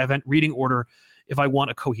X-Men event reading order if I want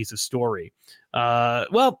a cohesive story?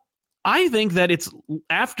 Well, I think that it's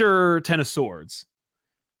after Ten of Swords.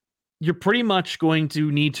 You're pretty much going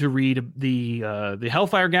to need to read the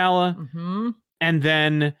Hellfire Gala, and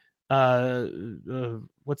then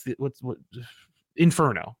what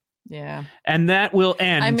Inferno. Yeah, and that will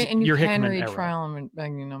end. I mean, and you your can Hickman read era. Trial and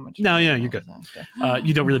Magnum. No, yeah, you're good.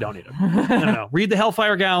 You don't need it. No. Read the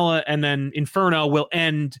Hellfire Gala, and then Inferno will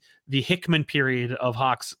end the Hickman period of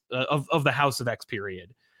Hawks of the House of X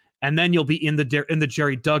period, and then you'll be in the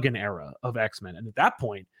Jerry Duggan era of X-Men, and at that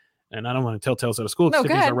point. And I don't want to tell tales out of school because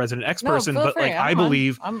Tiffany's our resident X person, but like I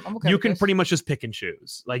believe I'm okay you with can this. pretty much just pick and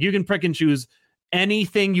choose. Like you can pick and choose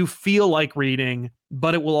anything you feel like reading,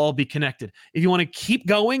 but it will all be connected. If you want to keep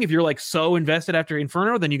going, if you're like so invested after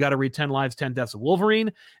Inferno, then you got to read 10 Lives, 10 Deaths of Wolverine,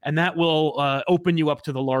 and that will open you up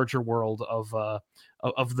to the larger world of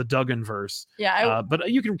the Duggan verse. Yeah, but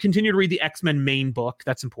you can continue to read the X-Men main book.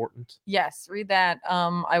 That's important. Yes, read that.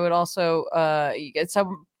 I would also at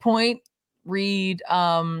some point read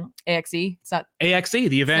AXE. It's not AXE,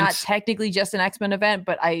 the event. Not technically just an X-Men event,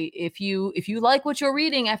 but if you like what you're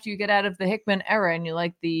reading after you get out of the Hickman era and you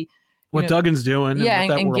like the what Duggan's doing,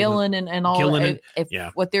 and Gillen and all Gillen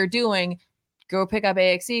what they're doing, go pick up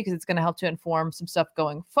AXE because it's going to help to inform some stuff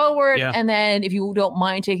going forward. Yeah. And then if you don't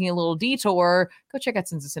mind taking a little detour, go check out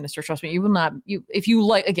Sins of Sinister. Trust me, you will not. If you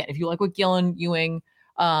like what Gillen, Ewing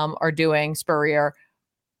are doing, Spurrier.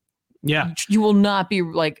 Yeah, you will not be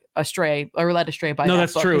like astray or led astray by. No, that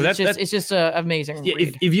that's book, true. It's just an amazing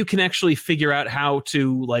read. If you can actually figure out how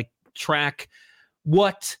to like track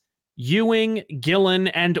what Ewing, Gillen,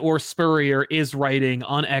 and or Spurrier is writing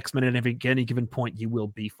on X-Men at any given point, you will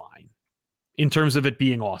be fine in terms of it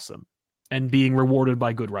being awesome and being rewarded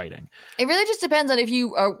by good writing. It really just depends on if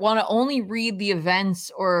you want to only read the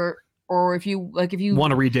events or if you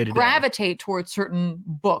want to read day-to-day. Gravitate towards certain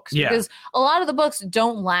books, because a lot of the books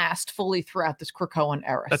don't last fully throughout this Krakoan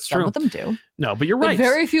era. That's Some true. of them do. No, but you're right. But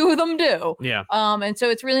very few of them do. Yeah. And so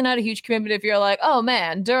it's really not a huge commitment if you're like, oh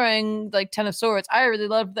man, during like Ten of Swords, I really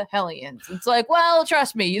loved the Hellions. It's like, well,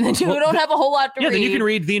 trust me, you don't have a whole lot to read. Yeah, then you can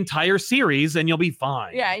read the entire series and you'll be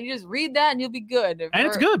fine. Yeah, you just read that and you'll be good. And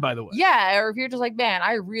it's good, by the way. Yeah, or if you're just like, man,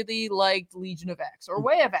 I really liked Legion of X or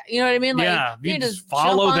Way of X. You know what I mean? Like, yeah, you just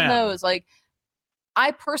follow jump on them. those. Like,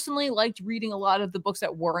 I personally liked reading a lot of the books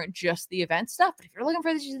that weren't just the event stuff. But if you're looking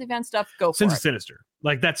for just the event stuff, go for Sins it. of Sinister.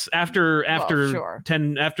 Like that's after sure.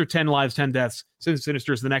 10 Lives, 10 Deaths. Sins of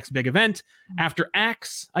Sinister is the next big event after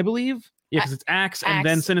Axe, I believe. Yeah, because it's Axe and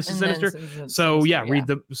then Sinister Sinister. So yeah, read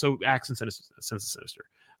the Axe and Sinister Sinister.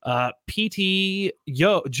 PT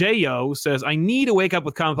J-O says, I need to wake up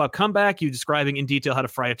with Comic Pop Comeback. You describing in detail how to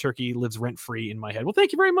fry a turkey lives rent free in my head. Well,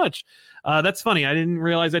 thank you very much. That's funny. I didn't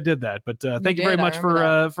realize I did that, but thank you very much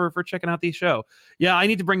for checking out the show. Yeah, I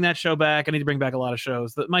need to bring that show back. I need to bring back a lot of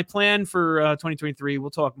shows. My plan for 2023, we'll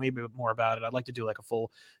talk maybe more about it. I'd like to do like a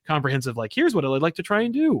full comprehensive, like, here's what I'd like to try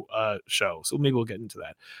and do show. So maybe we'll get into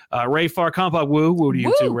that. Ray Farr, Comic Pop, woo to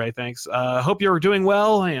you too, Ray. Thanks. Hope you're doing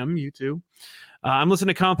well. I am. You too. I'm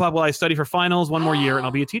listening to Comic Pop while I study for finals. One more year and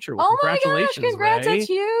I'll be a teacher. Well, congratulations, my gosh, congrats, Ray. that's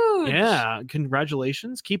huge. Yeah,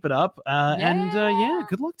 congratulations. Keep it up. And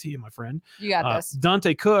good luck to you, my friend. You got this.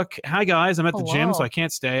 Dante Cook. Hi, guys. I'm at the gym, so I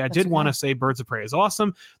can't stay. I did want to say Birds of Prey is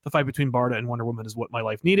awesome. The fight between Barda and Wonder Woman is what my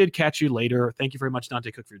life needed. Catch you later. Thank you very much, Dante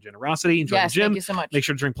Cook, for your generosity. Enjoy the gym. Thank you so much. Make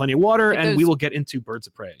sure to drink plenty of water, and we will get into Birds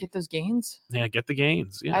of Prey. Get those gains? Yeah, get the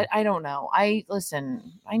gains. Yeah. I don't know. I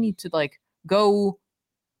need to like go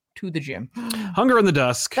to the gym. Hunger in the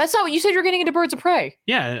Dusk. That's not what you said. You're getting into Birds of Prey.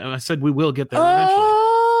 Yeah, I said we will get there eventually.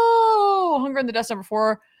 Oh, Hunger in the Dust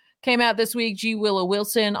 #4 came out this week. G. Willow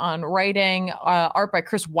Wilson on writing, art by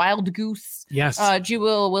Chris Wildgoose. Yes. G.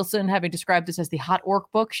 Willow Wilson having described this as the hot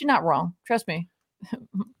orc book. She's not wrong. Trust me.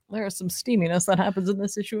 There is some steaminess that happens in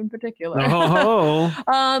this issue in particular.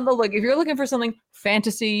 But look, if you're looking for something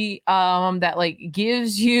fantasy that like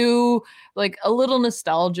gives you like a little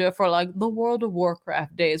nostalgia for like the World of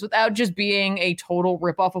Warcraft days without just being a total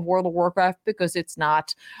ripoff of World of Warcraft, because it's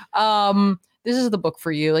not, this is the book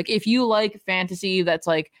for you. Like if you like fantasy that's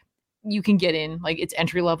like you can get in, like it's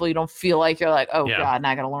entry level, you don't feel like you're like, oh god, now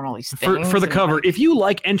I gotta learn all these things. For the cover, like, if you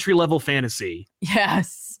like entry level fantasy,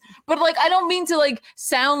 yes. But like, I don't mean to like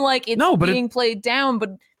sound like it's being played down,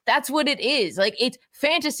 but that's what it is. Like, it's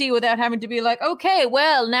fantasy without having to be like, okay,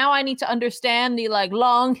 well, now I need to understand the like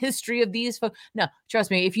long history of these folks. No,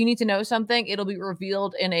 trust me, if you need to know something, it'll be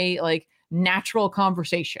revealed in a like natural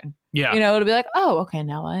conversation. Yeah. You know, it'll be like, oh, okay,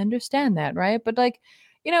 now I understand that, right? But like,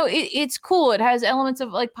 you know, it's cool. It has elements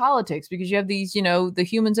of like politics because you have these, you know, the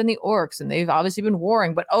humans and the orcs, and they've obviously been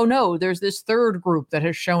warring. But oh no, there's this third group that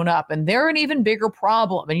has shown up, and they're an even bigger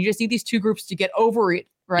problem. And you just need these two groups to get over it,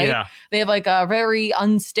 right? Yeah. They have like a very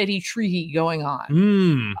unsteady treaty going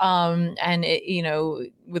on. And it, you know,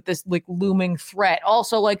 with this like looming threat,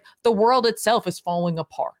 also like the world itself is falling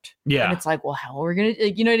apart. Yeah. And it's like, well, how are we gonna,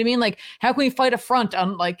 like, you know what I mean? Like, how can we fight a front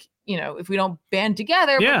on like, you know, if we don't band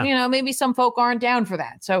together? Yeah. But, you know, maybe some folk aren't down for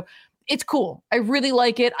that. So it's cool. I really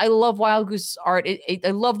like it. I love Wild Goose art.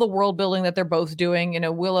 I love the world building that they're both doing. You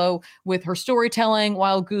know, Willow with her storytelling,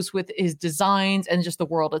 Wild Goose with his designs, and just the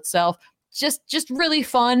world itself. Just really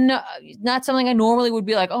fun. Not something I normally would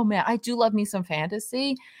be like, oh man, I do love me some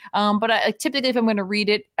fantasy. But I typically, if I'm going to read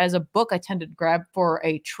it as a book, I tend to grab for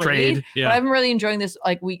a trade. Yeah. But I've been really enjoying this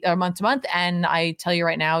like month to month, and I tell you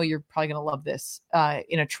right now, you're probably going to love this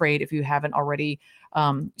in a trade if you haven't already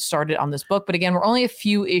started on this book. But again, we're only a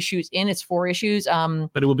few issues in. It's 4 issues.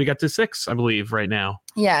 But it will be got to 6, I believe, right now.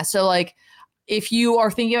 Yeah. So like, if you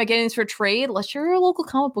are thinking about getting this for trade, let your local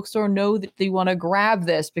comic book store know that they want to grab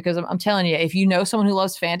this, because I'm telling you, if you know someone who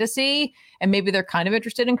loves fantasy and maybe they're kind of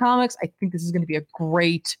interested in comics, I think this is going to be a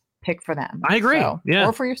great pick for them. I agree. So, yeah.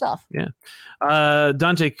 Or for yourself. Yeah.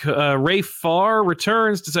 Dante Ray Farr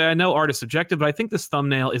returns to say, I know art is subjective, but I think this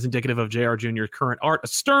thumbnail is indicative of JR Jr.'s current art. A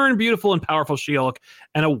stern, beautiful, and powerful She-Hulk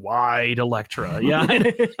and a wide Elektra. Yeah.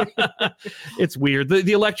 It's weird.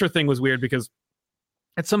 The Elektra thing was weird because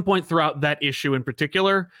at some point throughout that issue in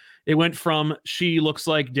particular, it went from she looks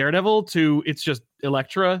like Daredevil to it's just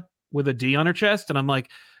Elektra with a D on her chest. And I'm like,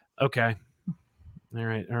 okay. All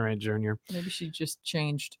right, Junior. Maybe she just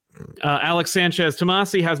changed. Alex Sanchez,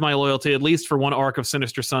 Tomasi has my loyalty, at least for one arc of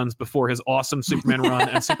Sinister Sons before his awesome Superman run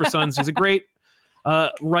and Super Sons. He's a great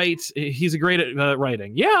he's a great at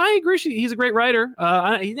writing. Yeah, I agree. He's a great writer.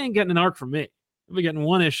 He ain't getting an arc from me. We'll be getting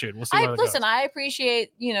 1 issue. We'll see. I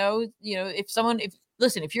appreciate,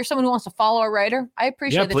 if you're someone who wants to follow a writer, I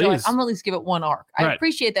appreciate that. Like, I'm gonna at least give it 1 arc. I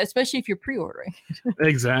appreciate that, especially if you're pre-ordering.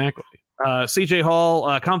 Exactly. CJ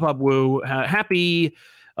Hall, Compop Woo, happy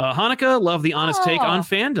Hanukkah. Love the honest take on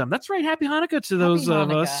fandom. That's right. Happy Hanukkah to those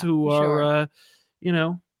of us who are,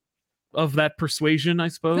 of that persuasion, I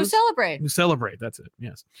suppose. Who celebrate. That's it.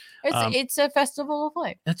 Yes. It's a festival of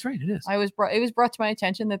light. That's right. It is. It was brought to my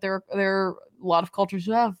attention that there are a lot of cultures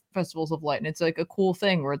who have festivals of light, and it's like a cool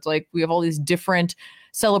thing where it's like we have all these different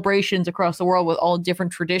celebrations across the world with all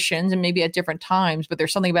different traditions and maybe at different times, but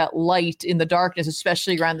there's something about light in the darkness,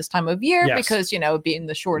 especially around this time of year, because being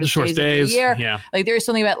the shortest days of the year, like there's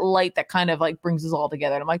something about light that kind of like brings us all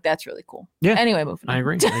together, and I'm like, that's really cool. Yeah. Anyway, moving on. I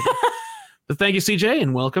agree. But thank you, CJ,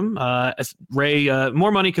 and welcome. Ray,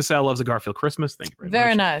 more money. Cassell loves a Garfield Christmas. Thank you very much.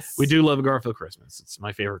 Very nice. We do love a Garfield Christmas. It's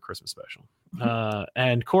my favorite Christmas special.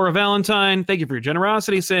 And Cora Valentine, thank you for your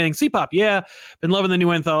generosity, saying, C-Pop, yeah, been loving the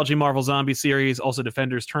new anthology Marvel Zombie series. Also,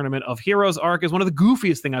 Defenders Tournament of Heroes arc is one of the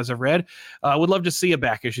goofiest things I've ever read. Would love to see a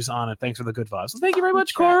back issues on it. Thanks for the good vibes. So thank you very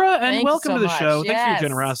much, Cora, and welcome to the show. Yes. Thanks for your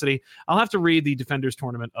generosity. I'll have to read the Defenders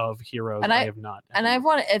Tournament of Heroes. And I have not. And I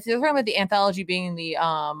want to, if you're talking about the anthology being the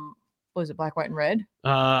was it Black, White, and Red?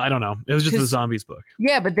 I don't know. It was just the zombies book.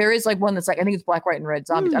 Yeah, but there is like one that's like, I think it's Black, White, and Red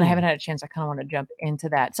zombies. And I haven't had a chance. I kind of want to jump into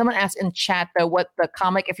that. Someone asked in chat though, what the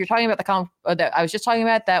comic, if you're talking about the comic that I was just talking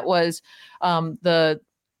about, that was the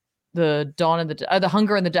Dawn and the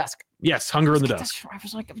Hunger in the Dusk. Yes, Hunger in the Dusk. I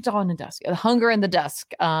was like, Dawn and Dusk. The Hunger in the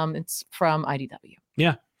Dusk. It's from IDW.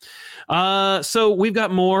 Yeah. So we've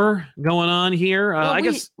got more going on here. I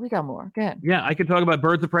guess we got more. Go ahead. Yeah, I could talk about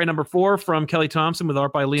Birds of Prey #4 from Kelly Thompson with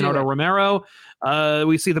art by Leonardo Romero.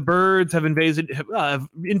 We see the birds have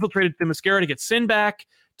infiltrated Themyscira to get Sin back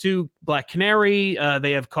to Black Canary.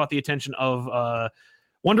 They have caught the attention of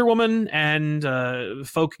Wonder Woman, and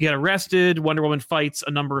folk get arrested. Wonder Woman fights a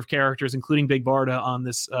number of characters, including Big Barda on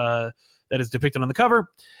this that is depicted on the cover.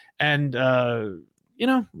 And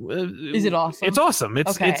is it awesome? It's awesome.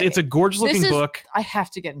 It's a gorgeous looking book. I have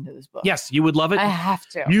to get into this book. Yes, you would love it. I have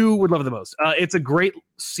to. You would love it the most. It's a great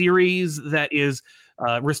series that is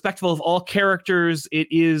respectful of all characters. It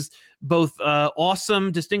is both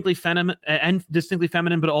awesome, distinctly feminine,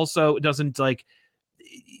 but also doesn't like.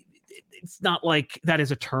 It's not like that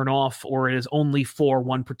is a turnoff or it is only for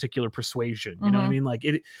one particular persuasion. You know what I mean? Like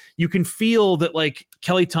you can feel that like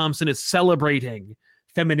Kelly Thompson is celebrating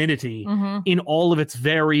femininity Mhm. in all of its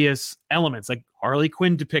various elements. Like Harley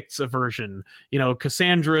Quinn depicts a version,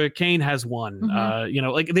 Cassandra Cain has one,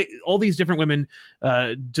 Mhm. all these different women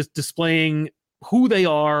just displaying who they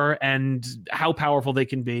are and how powerful they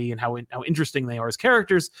can be and how interesting they are as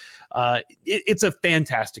characters. It's a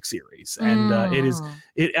fantastic series, and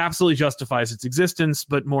it absolutely justifies its existence.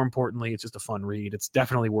 But more importantly, it's just a fun read. It's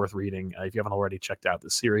definitely worth reading if you haven't already checked out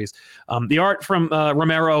this series. The art from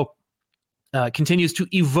Romero continues to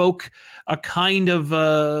evoke a kind of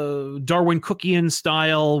Darwin Cookian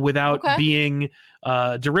style without Okay. being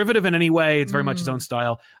derivative in any way. It's very much his own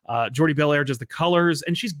style. Jordi Belair does the colors,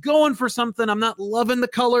 and she's going for something. I'm not loving the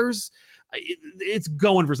colors. It's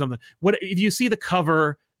going for something. What if you see the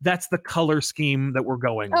cover? That's the color scheme that we're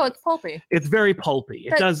going Oh, with. it's pulpy. It's very pulpy.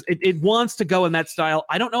 It wants to go in that style.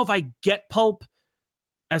 I don't know if I get pulp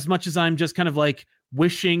as much as I'm just kind of like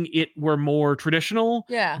wishing it were more traditional.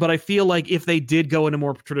 Yeah. But I feel like if they did go in a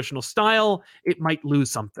more traditional style, it might lose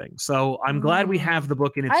something. So I'm glad we have the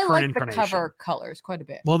book in its I current like incarnation. the cover colors quite a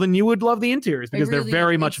bit. Well, then you would love the interiors because they're really-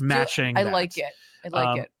 very much it's matching. I like it. I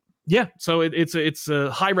like it. Yeah, so it's a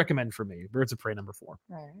high recommend for me. Birds of Prey number 4.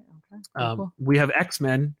 All right. Okay. Cool. We have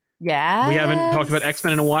X-Men. Yeah. We haven't talked about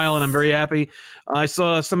X-Men in a while, and I'm very happy. I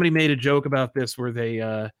saw somebody made a joke about this where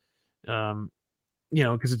they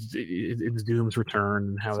because it's Doom's return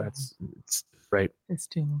and how it's right. It's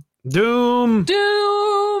Doom. Doom.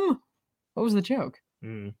 What was the joke?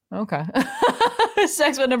 Mm. Okay.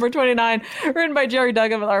 X-Men number 29, written by Jerry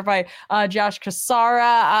Duggan with art by Josh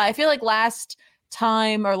Cassara. I feel like last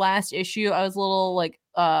issue, I was a little like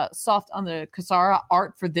soft on the Cassara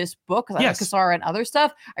art for this book because I like Cassara and other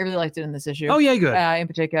stuff. I really liked it in this issue. Oh yeah, good. In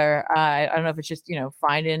particular, I don't know if it's just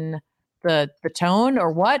finding the tone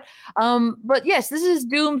or what. But yes, this is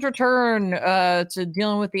Doom's return to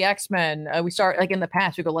dealing with the X-Men. We start like in the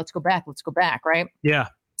past. We go, let's go back, right? Yeah.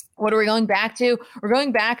 What are we going back to? We're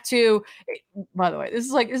going back to. By the way,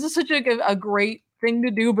 this is such a great thing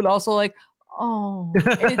to do, but also like, oh,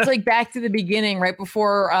 it's like back to the beginning, right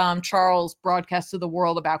before Charles broadcast to the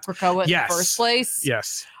world about Krakoa in the first place.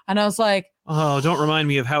 Yes. And I was like, oh, don't remind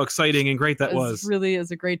me of how exciting and great that was. It really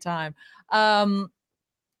is a great time.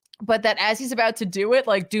 But that as he's about to do it,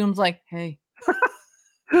 like Doom's like, hey.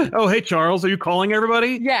 Oh, hey, Charles, are you calling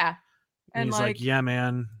everybody? Yeah. And he's like, yeah,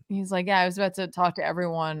 man. He's like, yeah, I was about to talk to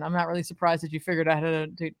everyone. I'm not really surprised that you figured out how to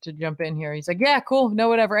jump in here. He's like, yeah, cool. No,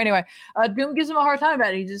 whatever. Anyway, Doom gives him a hard time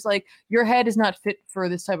about it. He's just like, your head is not fit for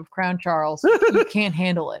this type of crown, Charles. You can't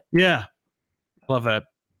handle it. Yeah. Love that.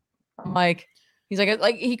 I'm like, he's like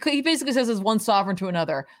he basically says as one sovereign to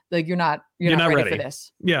another, like you're not ready for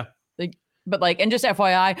this. Yeah. Like, but like, and just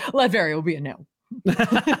FYI, Latveria will be a no.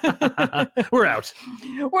 We're out.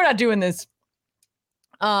 We're not doing this.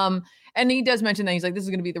 And he does mention that he's like, this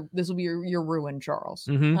will be your ruin, Charles.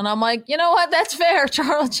 Mm-hmm. And I'm like, you know what? That's fair.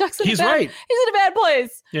 Charles Chuck's in He's right. He's in a bad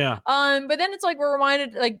place. Yeah. But then it's like we're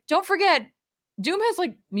reminded, like, don't forget, Doom has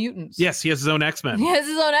like mutants. Yes, he has his own X-Men. He has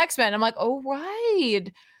his own X-Men. I'm like, oh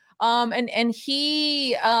right. And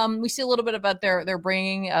he we see a little bit about their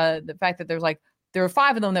bringing the fact that there are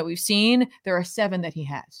 5 of them that we've seen. There are 7 that he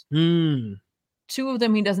has. 2 of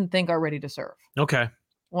them he doesn't think are ready to serve. Okay.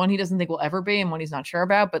 1 he doesn't think will ever be, and 1 he's not sure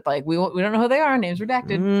about. But like we don't know who they are. Names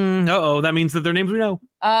redacted. That means that their names we know.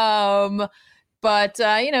 But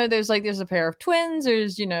there's a pair of twins.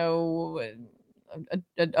 There's a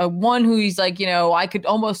one who he's like I could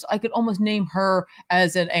almost name her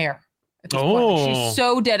as an heir. At this point. She's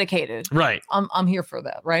so dedicated. Right. I'm here for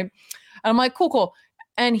that. Right. And I'm like cool.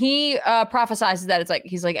 And he prophesizes that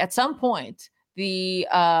he's like at some point the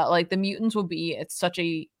mutants will be at such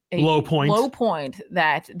a low point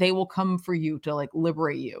that they will come for you to like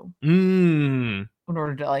liberate you in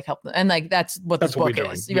order to like help them. And like that's what this book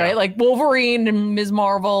is, right? Yeah. Like Wolverine and Ms.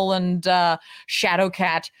 Marvel and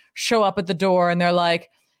Shadowcat show up at the door and they're like,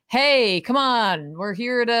 hey, come on, we're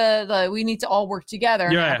here to we need to all work together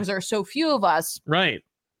because there are so few of us, right?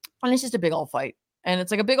 And it's just a big old fight. And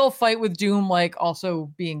it's like a big old fight with Doom, like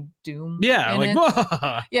also being Doom. Yeah, like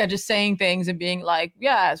yeah, just saying things and being like,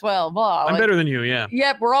 yeah, as well, blah. I'm better than you, yeah.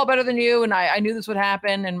 Yep, we're all better than you, and I knew this would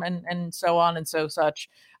happen, and so on and so such.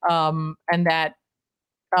 And that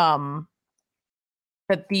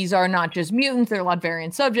that these are not just mutants; they're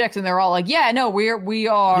Latverian subjects, and they're all like, yeah, no, we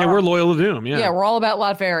are. Yeah, we're loyal to Doom. Yeah, we're all about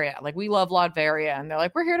Latveria. Like we love Latveria, and they're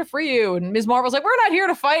like, we're here to free you. And Ms. Marvel's like, we're not here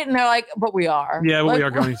to fight, and they're like, but we are. Yeah, but we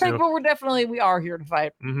are going to. But we are here to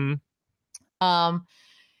fight. Mm-hmm.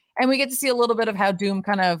 And we get to see a little bit of how Doom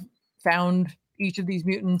kind of found each of these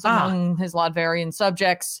mutants among his Latverian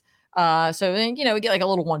subjects. So we get like a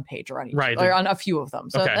little 1-pager on each, or on a few of them.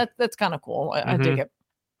 So that's kind of cool. I dig it.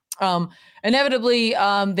 Inevitably,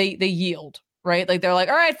 they yield, right? Like they're like,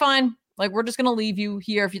 all right, fine. Like we're just gonna leave you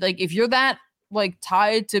here. If you're that like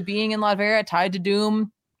tied to being in Latveria, tied to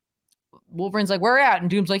Doom, Wolverine's like, where at? And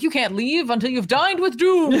Doom's like, you can't leave until you've dined with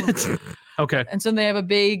Doom. Okay. And so they have a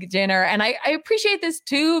big dinner. And I appreciate this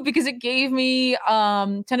too, because it gave me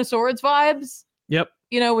Ten of Swords vibes. Yep.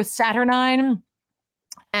 With Saturnine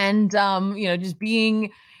and just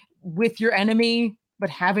being with your enemy, but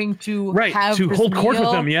having to have to this hold court with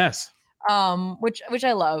meal, them. Yes. which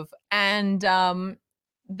I love. And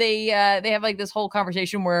they have like this whole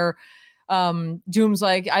conversation where Doom's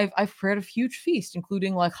like, I've prepared a huge feast,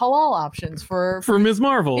 including like halal options for Ms.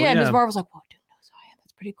 Marvel. Yeah, Ms. Marvel's like, well, Doom knows who I am.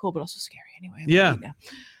 That's pretty cool, but also scary anyway. Yeah.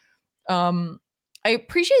 I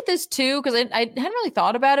appreciate this too, because I hadn't really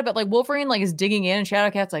thought about it, but like Wolverine like is digging in and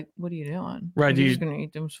Shadowcat's like, what are you doing? Right. You're just gonna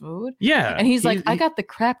eat Doom's food? Yeah. And he's like, I got the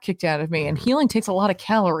crap kicked out of me, and healing takes a lot of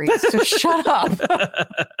calories, so shut up.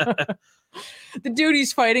 The dude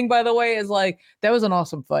he's fighting, by the way, is like, that was an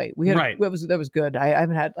awesome fight. We had that was good. I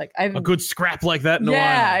haven't had like a good scrap like that in a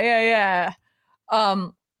while. Yeah.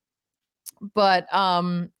 But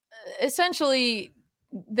essentially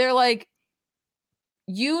they're like,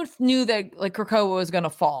 you knew that like Krakoa was gonna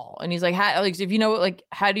fall, and he's like, like if you know, like,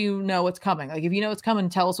 how do you know what's coming? Like, if you know what's coming,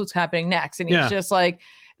 tell us what's happening next. And he's just like,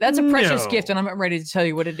 that's a precious gift, and I'm not ready to tell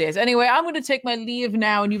you what it is. Anyway, I'm going to take my leave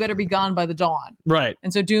now, and you better be gone by the dawn. Right.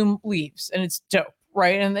 And so Doom leaves, and it's dope,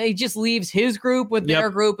 right? And he just leaves his group with their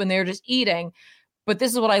group, and they're just eating. But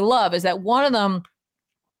this is what I love, is that one of them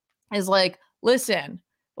is like, listen,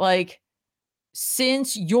 like,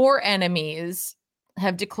 since your enemies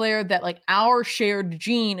have declared that like our shared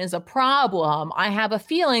gene is a problem, I have a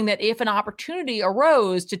feeling that if an opportunity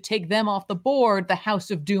arose to take them off the board, the House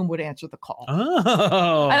of Doom would answer the call.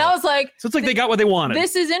 Oh. And I was like, so it's like they got what they wanted.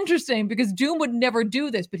 This is interesting, because Doom would never do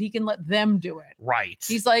this, but he can let them do it. Right.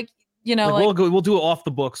 He's like, we'll do it off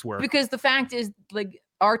the books work. Because the fact is, like,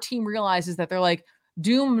 our team realizes that they're like,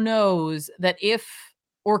 Doom knows that if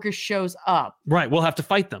Orcus shows up, right, we'll have to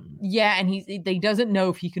fight them. Yeah, and he doesn't know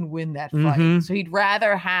if he can win that fight. So he'd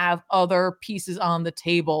rather have other pieces on the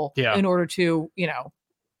table in order to,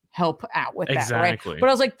 help out with that, right? But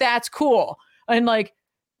I was like, that's cool. And like,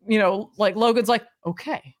 like Logan's like,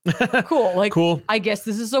 okay, cool. Like, cool. I guess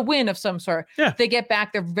this is a win of some sort. Yeah. They get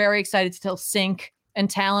back, they're very excited to tell Synch and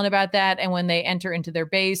Talon about that. And when they enter into their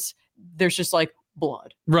base, there's just like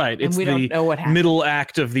blood. Right. And we don't know what happened. Middle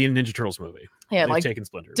act of the Ninja Turtles movie. Yeah, they've like taken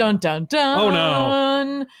Splinter. Dun dun dun. Oh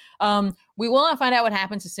no. We will not find out what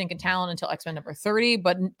happens to Synch and Talon until X-Men number 30,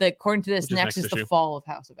 but according to this, next is the fall of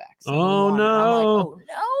House of X. Oh no. Like,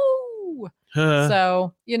 oh no.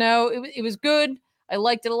 So, it was good. I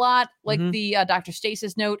liked it a lot. Like the Dr.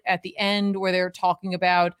 Stasis note at the end where they're talking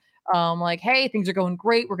about like, hey, things are going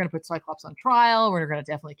great. We're going to put Cyclops on trial. We're going to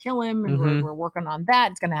definitely kill him. And we're working on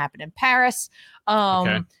that. It's going to happen in Paris.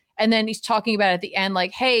 And then he's talking about at the end,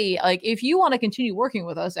 like, hey, like, if you want to continue working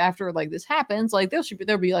with us after like this happens, like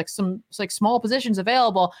there'll be like some like small positions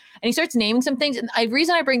available. And he starts naming some things. And the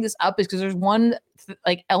reason I bring this up is because there's one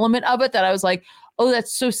like element of it that I was like, oh,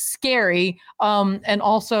 that's so scary. And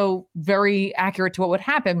also very accurate to what would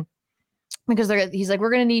happen. Because he's like, we're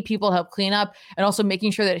going to need people to help clean up, and also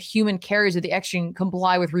making sure that human carriers of the X gene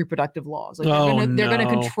comply with reproductive laws. Like they're going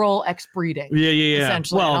to control X breeding. Yeah.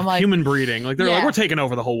 Essentially. Well, like, human breeding. Like they're like, we're taking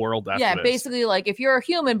over the whole world. After this. Basically, like if you're a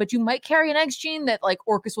human, but you might carry an X gene, that like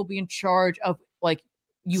Orcus will be in charge of like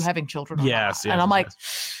you having children. Yes. And I'm like,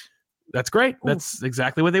 that's great. Ooh. That's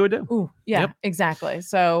exactly what they would do. Ooh, yeah, exactly.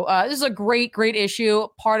 So this is a great issue.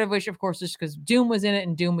 Part of which, of course, is because Doom was in it,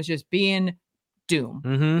 and Doom was just being Doom.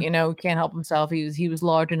 Can't help himself. He was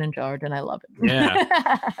large and in charge, and I love it.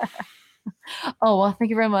 Yeah. Oh, well, thank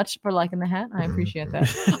you very much for liking the hat. I appreciate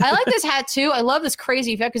that. I like this hat too. I love this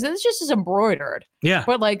crazy effect because it's just as embroidered. Yeah.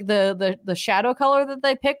 But like the shadow color that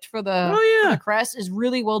they picked for the crest is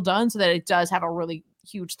really well done, so that it does have a really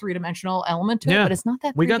huge 3-dimensional element to it, but it's not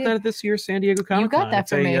that 3D. We got that at this year's San Diego Comic-Con. You got that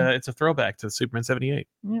for me. It's a throwback to Superman 78.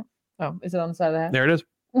 Yeah. Oh, is it on the side of the hat? There it is.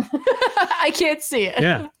 I can't see it.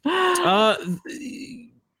 Yeah.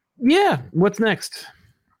 Yeah. What's next?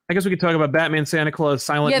 I guess we could talk about Batman Santa Claus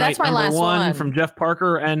Silent Night #1 from Jeff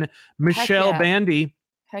Parker and Michelle Bandy.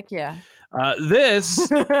 Heck yeah. This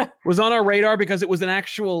was on our radar because it was an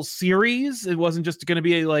actual series. It wasn't just going to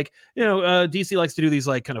be DC likes to do these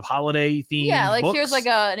like kind of holiday themed books. Here's like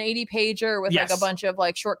an 80-pager with like a bunch of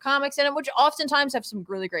like short comics in it, which oftentimes have some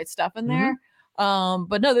really great stuff in there.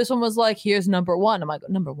 But no, this one was like, here's #1. I'm like,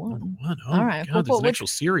 #1. Oh, all right, God, there's an actual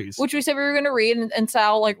series, which we said we were going to read, and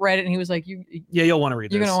Sal like read it, and he was like, "You'll want to read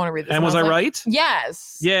this. You're going to want to read this." And was I right?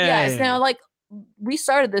 Yes. Yeah. Yes. Now, like we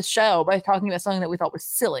started this show by talking about something that we thought was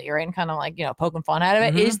silly, right? And kind of like, poking fun out of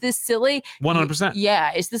it. Mhm. Is this silly? 100%.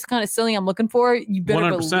 Yeah. Is this kind of silly I'm looking for? You better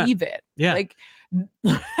 100%. believe it. Yeah. Like,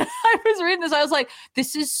 I was reading this. I was like,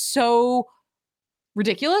 this is so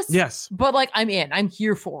ridiculous. Yes. But like, I'm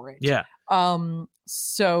here for it. Yeah.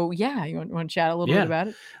 So yeah, you want to chat a little bit about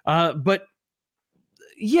it? But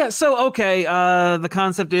yeah, so okay, the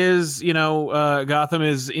concept is, Gotham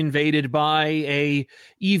is invaded by a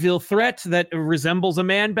evil threat that resembles a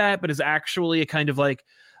man bat, but is actually a kind of like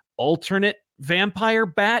alternate vampire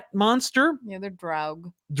bat monster. Yeah, they're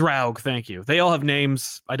Draug. Draug, thank you. They all have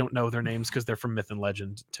names. I don't know their names because they're from myth and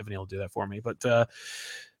legend. Tiffany will do that for me. But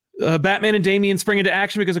Batman and Damian spring into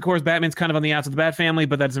action because, of course, Batman's kind of on the outs of the Bat family,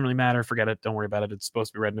 but that doesn't really matter. Forget it. Don't worry about it. It's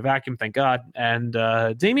supposed to be read in a vacuum, thank God. And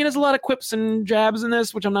Damian has a lot of quips and jabs in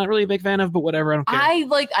this, which I'm not really a big fan of, but whatever. I don't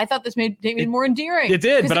care. I thought this made Damian more endearing. It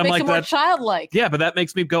did, but I'm like more that childlike. Yeah, but that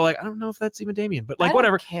makes me go like, I don't know if that's even Damian, but like I don't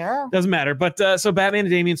whatever. Care. Doesn't matter. But so Batman and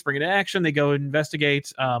Damian spring into action. They go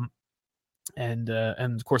investigate. And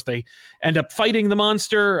of course they end up fighting the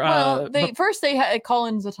monster. Well, they call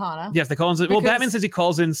in Zatanna. Yes, they call in. Well, Batman says he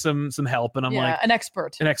calls in some help, and I'm like an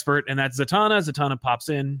expert, and that's Zatanna. Zatanna pops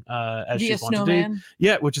in as she's wanted to do.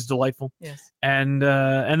 Yeah, which is delightful. Yes, and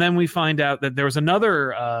then we find out that there was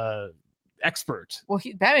another expert. Well,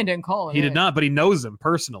 Batman didn't call him. He did not, but he knows him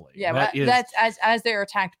personally. Yeah, that's as they're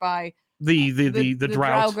attacked by the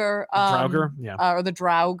Draugr, Draugr, yeah, or the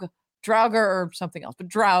Draugr or something else, but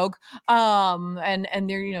Draug. And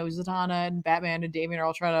they're, Zatanna and Batman and Damian are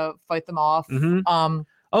all trying to fight them off. Mm-hmm.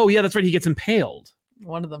 Oh yeah, that's right. He gets impaled.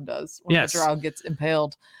 One of them does. Yes. The Draug gets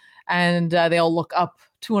impaled, and they all look up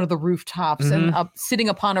to one of the rooftops and up sitting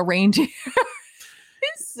upon a reindeer.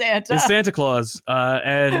 Santa. It's Santa Claus.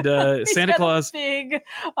 And Santa Claus. Big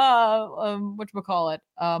whatchamacallit?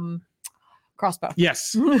 Crossbow.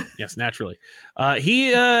 Yes. Yes, naturally.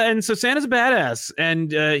 And so Santa's a badass,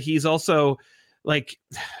 and he's also like,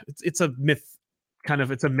 it's a myth,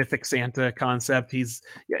 it's a mythic Santa concept. He's,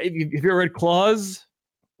 if you ever read Claus?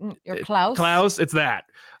 Your Klaus? Klaus, it's that.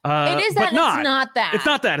 It is that, it's not that. It's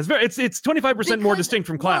not that. It's 25% more distinct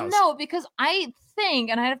from Klaus. Well, no, because I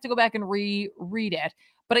think, and I have to go back and reread it,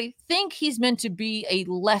 but I think he's meant to be a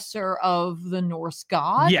lesser of the Norse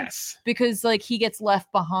god. Yes. Because like he gets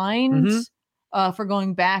left behind. For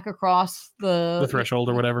going back across the threshold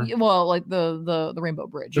or whatever. Well, like the Rainbow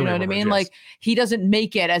Bridge, you know what I mean? Yes. Like he doesn't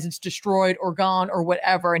make it as it's destroyed or gone or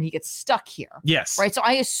whatever, and he gets stuck here. Yes. Right. So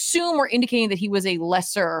I assume we're indicating that he was a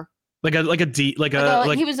lesser, he was like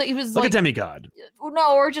a demigod.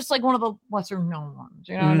 No, or just like one of the lesser known ones.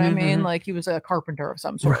 You know what I mean? Like he was a carpenter of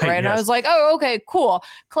some sort, right? And I was like, oh, okay, cool.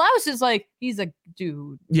 Klaus is like, he's a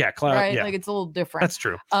dude. Yeah, Klaus. Right? Yeah. Like it's a little different. That's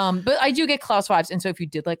true. But I do get Klaus vibes. And so if you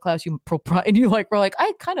did like Klaus, you were like,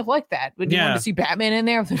 I kind of like that. Would you want to see Batman in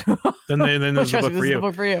there? then there's the book for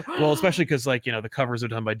you. For you. Well, especially because the covers are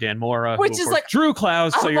done by Dan Mora, which is like Drew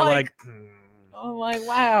Klaus. So you're like, oh my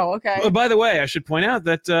wow, okay. By the way, I should point out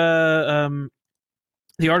that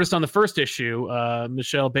the artist on the first issue,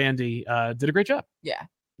 Michelle Bandy, did a great job. Yeah.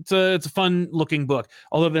 It's a fun looking book.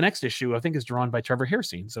 Although the next issue I think is drawn by Trevor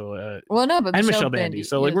Hairsine. So but Michelle Bandy.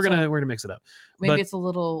 So we're gonna mix it up. Maybe it's a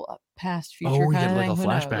little past future kind of thing. Like a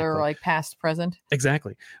flashback, or like past present.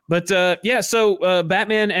 Exactly. But so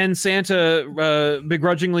Batman and Santa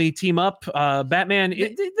begrudgingly team up. Batman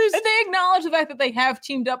they acknowledge the fact that they have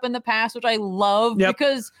teamed up in the past, which I love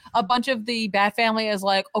because a bunch of the Bat family is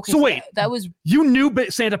like, okay, so wait, that was you knew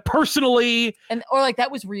Santa personally, or like that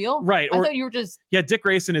was real, right? I thought you were just Dick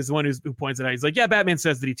Grayson is the one who points it out. He's like, Batman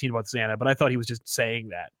says that he teamed up with Santa, but I thought he was just saying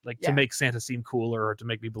that to make Santa seem cooler or to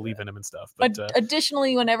make me believe in him and stuff. But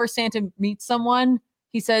additionally, whenever Santa meets someone,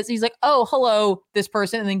 he's like, oh, hello, this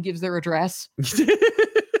person, and then gives their address.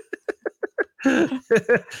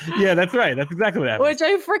 Yeah, that's right. That's exactly what happened. Which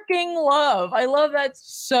I freaking love. I love that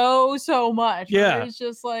so much. Yeah. Right? It's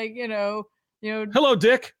just like, hello,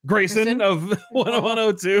 Dick Grayson of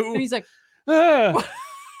 10102. And he's like,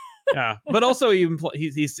 yeah, but also he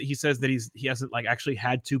says that he hasn't actually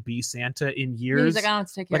had to be Santa in years. He's like, I don't have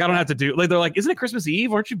to take care I don't have to do they're like, isn't it Christmas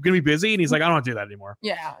Eve? Aren't you gonna be busy? And he's like, I don't have to do that anymore.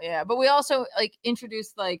 Yeah. But we also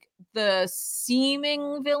introduced the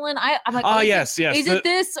seeming villain. I'm like, yes. Is it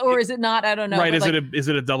this or is it not? I don't know. Right? Is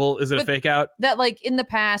it a double? Is it a fake out? That in the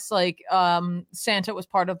past, Santa was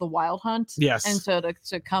part of the Wild Hunt. Yes, and so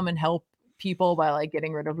to come and help people by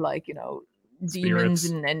getting rid of demons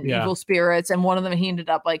Spirits. and Yeah. evil spirits, and one of them he ended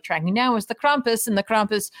up like tracking down was the Krampus, and the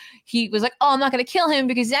Krampus, he was like, oh, I'm not going to kill him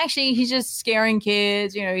because actually he's just scaring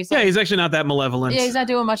kids, you know. He's like, he's actually not that malevolent. yeah, he's not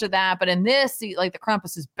doing much of that, but in this, like the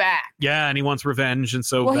Krampus is back. Yeah, and he wants revenge, and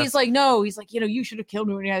so Well, he's like, no, he's like, you know, you should have killed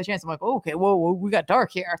me when you had a chance. I'm like, oh, okay, whoa, we got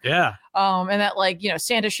dark here. yeah, And that, like, you know,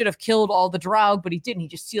 Santa should have killed all the Draug, but he didn't. He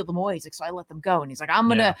just sealed them away. He's like, so I let them go. And he's like, I'm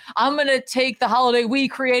gonna take the holiday we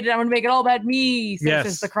created. I'm gonna make it all about me. So Yes.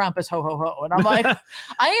 it's the Krampus, ho ho ho. And I'm like,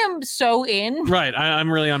 I am so in. right.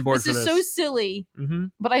 I'm really on board This for is this. so silly, Mm-hmm.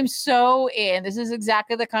 but I'm so in. This is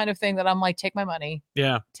exactly the kind of thing that I'm like, take my money,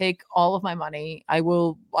 Yeah. take all of my money. I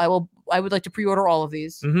would like to pre-order all of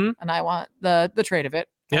these, Mm-hmm. and I want the trade of it.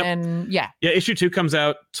 Yep. And yeah, Issue 2 comes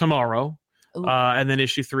out tomorrow. Ooh. And then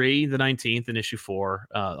issue 3, the 19th, and issue 4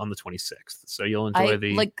 on the 26th. So you'll enjoy I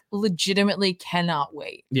the like legitimately cannot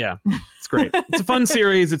wait. Yeah, it's great. It's a fun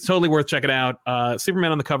series. It's totally worth checking out.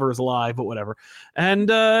 Superman on the cover is alive, but whatever. And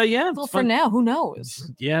yeah, Well, it's for fun. now, who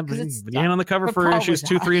knows? Yeah, but 'Cause it's he ain't on the cover But for probably issues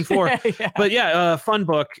 2, not. 3, and 4. Yeah. But yeah, fun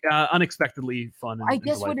book, unexpectedly fun. And, I and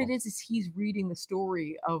guess what it delightful. is he's reading the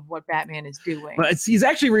story of what Batman is doing. But he's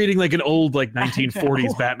actually reading like an old like know.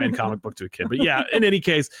 1940s Batman comic book to a kid. But yeah, in any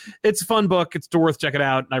case, it's a fun book. It's worth checking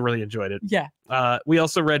out. And I really enjoyed it. yeah, We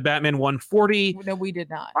also read Batman 140. no, we did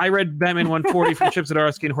not. I read Batman 140 from Chip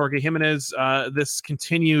Zdarsky and Jorge Jimenez. This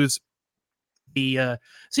continues the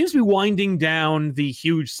seems to be winding down the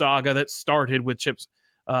huge saga that started with Chip's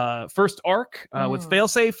first arc with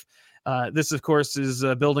Failsafe. This, of course, is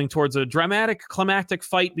building towards a dramatic, climactic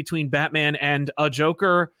fight between Batman and a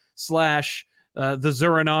Joker / the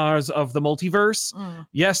Zuranars of the multiverse.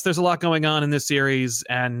 Yes, there's a lot going on in this series,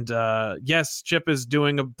 and yes, Chip is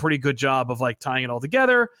doing a pretty good job of like tying it all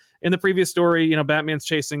together. In the previous story, you know, Batman's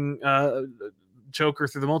chasing Joker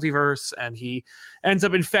through the multiverse, and he ends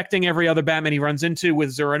up infecting every other Batman he runs into with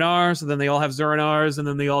Zuranars. So then they all have Zuranars, and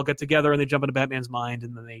then they all get together and they jump into Batman's mind,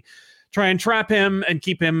 and then they try and trap him and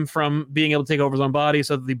keep him from being able to take over his own body.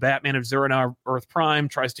 So the Batman of Zuranar Earth Prime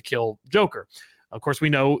tries to kill Joker. Of course, we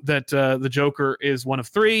know that the Joker is one of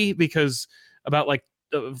 3 because about like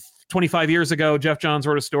 25 years ago, Jeff Johns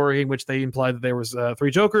wrote a story in which they implied that there was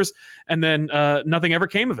 3 Jokers, and then nothing ever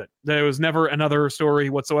came of it. There was never another story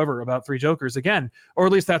whatsoever about 3 Jokers again, or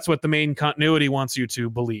at least that's what the main continuity wants you to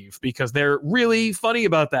believe, because they're really funny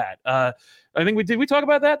about that. I think we talk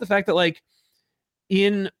about that? The fact that like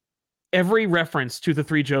in every reference to the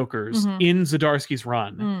 3 Jokers in Zdarsky's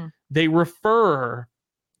run, they refer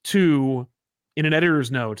to, in an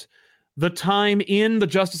editor's note, the time in the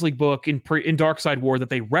Justice League book in Darkseid War that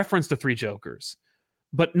they referenced the 3 Jokers,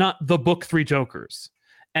 but not the book 3 Jokers,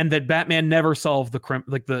 and that Batman never solved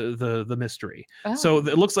the mystery. Oh. So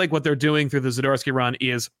it looks like what they're doing through the Zdarsky run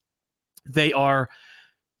is they are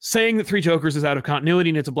saying that 3 Jokers is out of continuity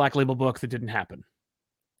and it's a Black Label book that didn't happen.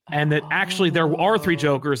 And that actually there are 3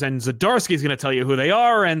 Jokers, and Zdarsky is going to tell you who they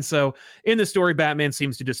are. And so in the story, Batman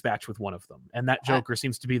seems to dispatch with one of them, and that Joker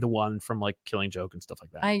seems to be the one from like Killing Joke and stuff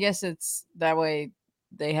like that. I guess it's that way.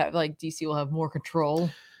 They have like DC will have more control.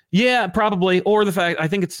 Yeah, probably. Or the fact, I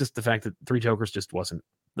think it's just the fact that 3 Jokers just wasn't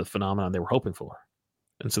the phenomenon they were hoping for.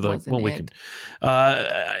 And so they're like, well, we can.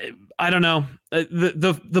 I don't know.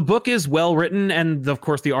 The book is well written, and of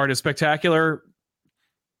course the art is spectacular.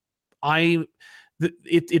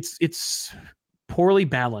 It's poorly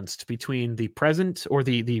balanced between the present or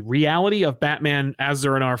the reality of Batman as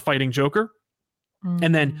Zuranar fighting Joker,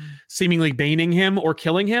 and then seemingly baning him or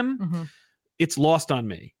killing him. It's lost on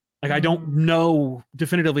me. Like I don't know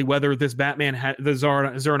definitively whether this Batman the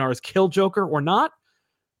Zuranar has killed Joker or not.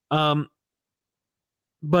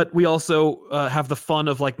 But we also have the fun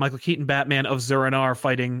of like Michael Keaton Batman of Zuranar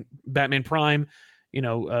fighting Batman Prime. You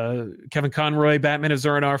know, Kevin Conroy Batman of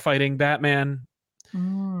Zuranar fighting Batman.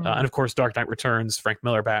 And of course, Dark Knight Returns, Frank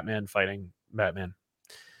Miller Batman fighting Batman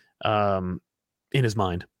in his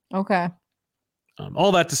mind. Okay.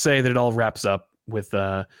 All that to say that it all wraps up with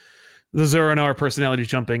the Zuranar personality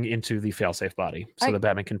jumping into the failsafe body so that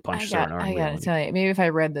Batman can punch Zuranar. I gotta tell you, maybe if I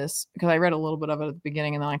read this, because I read a little bit of it at the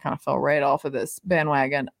beginning and then I kind of fell right off of this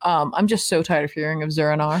bandwagon. I'm just so tired of hearing of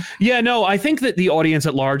Zuranar. Yeah, no, I think that the audience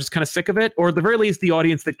at large is kind of sick of it, or at the very least, the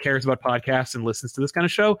audience that cares about podcasts and listens to this kind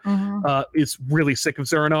of show is really sick of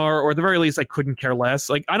Zuranar, or at the very least, I couldn't care less.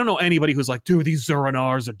 Like, I don't know anybody who's like, dude, these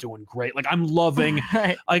Zuranars are doing great. Like, I'm loving.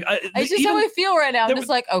 Right. Like, it's just how I feel right now. I'm just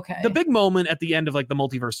like, okay. The big moment at the end of like the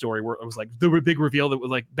multiverse story where it was like the big reveal that was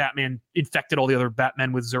like Batman infected all the other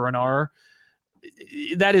Batmen with Zuranar.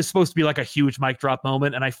 That is supposed to be like a huge mic drop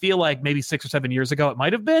moment, and I feel like maybe 6 or 7 years ago it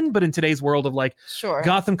might have been, but in today's world of like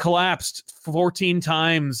Gotham collapsed 14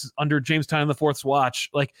 times under James Tynion IV's watch,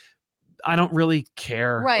 like I don't really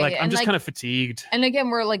care. Right, Like, I'm and, just like- kind of fatigued. And again,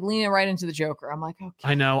 we're like leaning right into the Joker. I'm like, okay,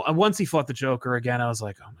 I know. Once he fought the Joker again, I was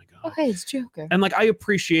like, oh my God. okay, it's Joker. And like, I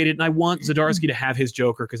appreciate it. And I want Zdarsky to have his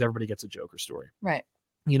Joker because everybody gets a Joker story. Right.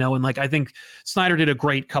 You know, and like, I think Snyder did a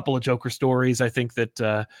great couple of Joker stories. I think that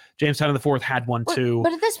James Tynion IV had one too.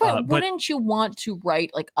 But at this point, but- wouldn't you want to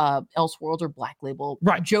write like a Elseworlds or Black Label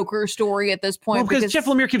Right. Joker story at this point? Well, because Jeff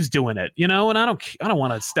Lemire keeps doing it, you know, and I don't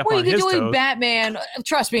want to step Well, on you his could do toes. a Batman.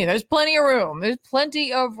 Trust me, there's plenty of room. There's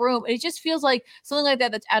plenty of room. It just feels like something like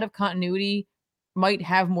that that's out of continuity might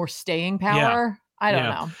have more staying power. I don't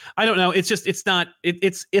know. I don't know. It's just it's not.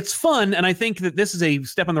 It's fun, and I think that this is a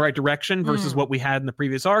step in the right direction versus what we had in the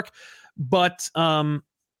previous arc, but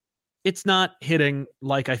it's not hitting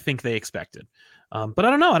like I think they expected. But I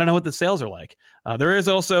don't know. I don't know what the sales are like. There is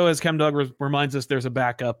also, as Chem Dog reminds us, there's a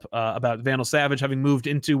backup about Vandal Savage having moved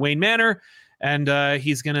into Wayne Manor, and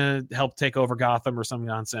he's gonna help take over Gotham or some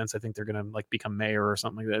nonsense. I think they're gonna like become mayor or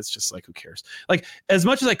something like that. It's just like, who cares? Like, as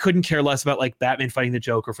much as I couldn't care less about like Batman fighting the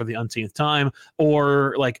Joker for the umpteenth time,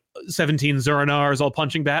 or like 17 Zur-Anars all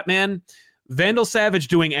punching Batman, Vandal Savage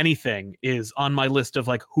doing anything is on my list of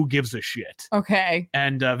like, who gives a shit. Okay.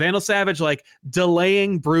 And Vandal Savage like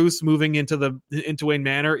delaying Bruce moving into Wayne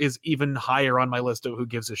Manor is even higher on my list of who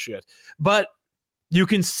gives a shit. But you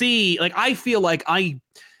can see, like, I feel like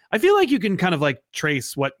you can kind of like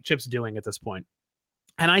trace what Chip's doing at this point.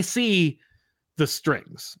 And I see the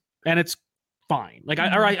strings, and it's fine. Like,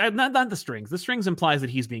 all right, not the strings. The strings implies that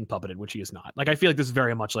he's being puppeted, which he is not. Like, I feel like this is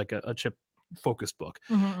very much like a Chip focused book.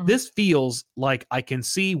 Mhm. This feels like I can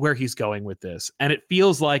see where he's going with this, and it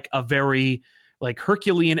feels like a very like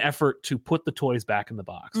Herculean effort to put the toys back in the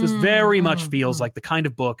box. This very much feels like the kind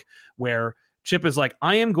of book where Chip is like,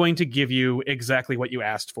 I am going to give you exactly what you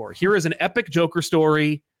asked for. Here is an epic Joker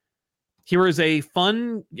story. Here is a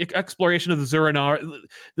fun exploration of the Zur-Anar.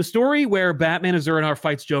 The story where Batman and Zur-Anar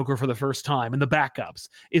fights Joker for the first time, and the backups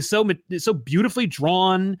is so beautifully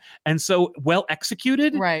drawn and so well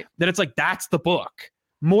executed Right. that it's like, that's the book,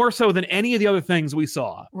 more so than any of the other things we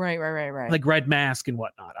saw, Right. like Red Mask and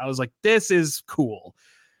whatnot. I was like, this is cool.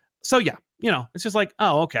 So yeah, you know, it's just like,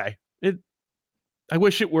 oh, okay. I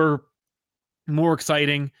wish it were more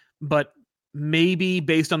exciting, but maybe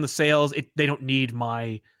based on the sales, they don't need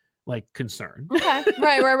my like concern. Okay.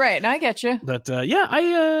 Right. Now I get you. But yeah,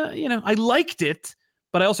 I liked it,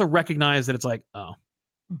 but I also recognize that it's like, oh,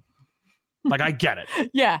 like I get it.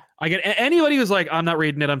 Yeah. I get anybody who's like, I'm not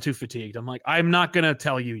reading it, I'm too fatigued. I'm like, I'm not gonna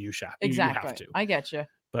tell you Exactly. you have to. I get you.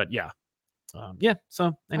 But yeah. Yeah.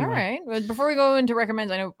 So anyway. All right. Well, before we go into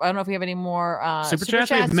recommends, I don't know if we have any more Super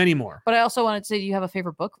chats. We have many more. But I also wanted to say, do you have a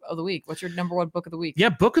favorite book of the week? What's your number one book of the week? Yeah,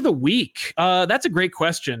 book of the week. That's a great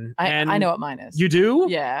question. I know what mine is. You do?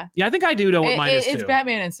 Yeah. Yeah, I think I do know what mine is It's too.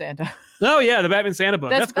 Batman and Santa. Oh yeah, the Batman Santa book.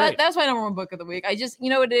 That's great. That's my number one book of the week. I just, you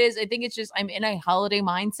know what it is? I think it's just I'm in a holiday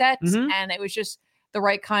mindset, Mhm. and it was just the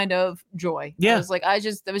right kind of joy. Yeah. I was like,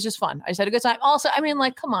 it was just fun. I just had a good time. Also, I mean,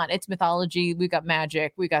 like, come on, it's mythology. We got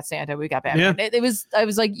magic. We got Santa. We got Batman. I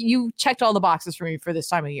was like, you checked all the boxes for me for this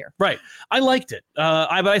time of year. Right. I liked it. But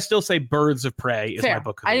I still say Birds of Prey is Fair. my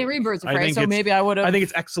book. Of the I didn't week. read Birds of I Prey, think so it's- maybe I would have. I think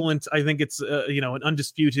it's excellent. I think it's an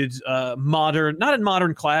undisputed modern, not a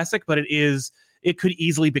modern classic, but it could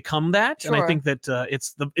easily become that. And I Sure. think that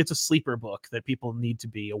it's a sleeper book that people need to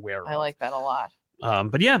be aware of. I like that a lot.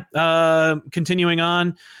 But yeah, continuing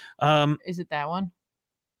on, Is it that one?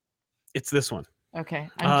 it's this one. Okay.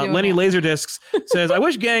 I'm doing Lenny it. Laserdiscs says, I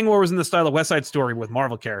wish Gang War was in the style of West Side Story with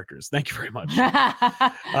Marvel characters. Thank you very much.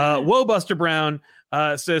 Whoa, Buster Brown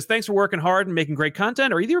says, thanks for working hard and making great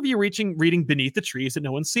content. Are either of you reading Beneath the Trees That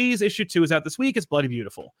No One Sees? Issue 2 is out this week. It's bloody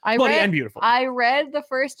beautiful. Bloody and beautiful. I read the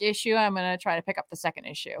first issue. I'm going to try to pick up the second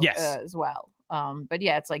issue Yes. as well. But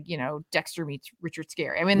yeah, it's like, Dexter meets Richard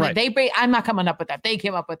Scarry. I mean, Right. I'm not coming up with that. They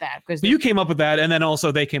came up with that because You came up with that, and then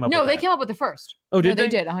also they came up with no, that. they came up with it first. Oh, did No, they?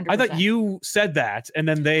 did 100%. I thought you said that, and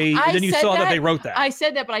then you said saw that they wrote that. I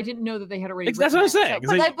said that, but I didn't know that they had already. That's what I'm written that. saying,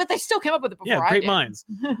 So- 'cause but they still came up with it before. Yeah, I great did. minds.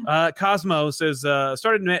 Cosmo says,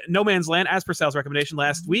 started No Man's Land as per Sal's recommendation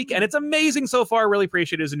last week, and it's amazing so far. Really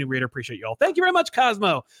appreciate it as a new reader. Appreciate you all. Thank you very much,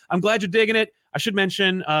 Cosmo. I'm glad you're digging it. I should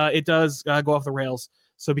mention it does go off the rails,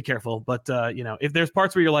 so be careful. But if there's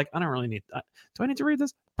parts where you're like, I don't really need, do I need to read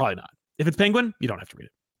this? Probably not. If it's Penguin, you don't have to read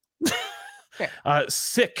it. Fair.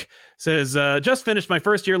 Sick Says, just finished my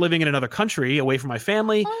first year living in another country away from my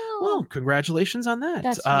family. Oh. Well, congratulations on that.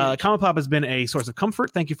 That's huge. Comic Pop has been a source of comfort.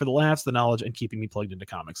 Thank you for the laughs, the knowledge, and keeping me plugged into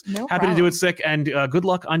comics. No Happy to do problem. it, Sick, and good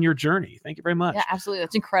luck on your journey. Thank you very much. Yeah, absolutely.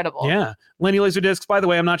 That's incredible. Yeah. Lenny Laserdiscs, by the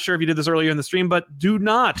way, I'm not sure if you did this earlier in the stream, but do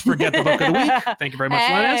not forget the book of the week. Thank you very much,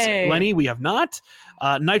 Hey. Lenny. We have not.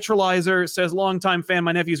 Nitralizer says, longtime fan.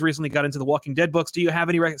 My nephew's recently got into the Walking Dead books. Do you have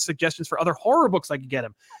any suggestions for other horror books I could get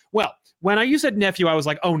him? Well, when you said nephew, I was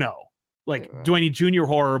like, oh no. Like, do I need junior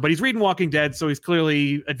horror? But he's reading Walking Dead, so he's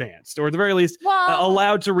clearly advanced, or at the very least,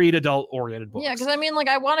 allowed to read adult-oriented books. Yeah, because I mean, like,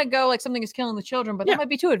 I want to go like Something is Killing the Children, but that might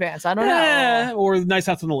be too advanced. I don't know. Or Nice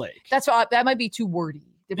House on the Lake. That might be too wordy.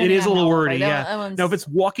 It is a little wordy, That yeah. one's- No, if it's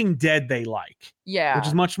Walking Dead, they like. Yeah. Which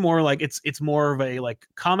is much more like it's more of a like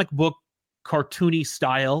comic book cartoony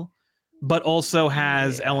style, but also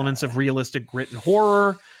has elements of realistic grit and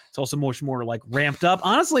horror. It's also much more like ramped up.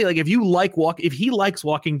 Honestly, like if he likes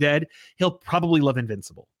Walking Dead, he'll probably love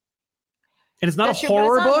Invincible. And it's not That's a true, but it's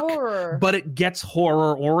horror not book, horror. but it gets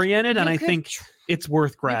horror oriented, and You I could think it's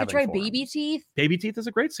worth You grabbing. could try for him. Baby Teeth. Baby Teeth is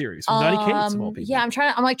a great series from Donny Cates of all people. Yeah, I'm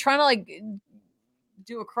trying to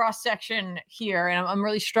do a cross section here, and I'm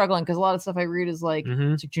really struggling because a lot of stuff I read is like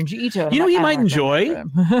Mhm. it's like Junji Ito. and You know I'm he like, might I don't know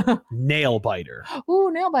enjoy? for him. Nail Biter.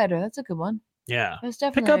 Ooh, Nailbiter. That's a good one. Yeah. That's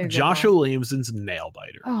Pick definitely a up good Joshua one. Williamson's Nail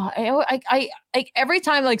Biter. Oh, I every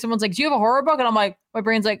time like someone's like, "Do you have a horror book?" and I'm like, my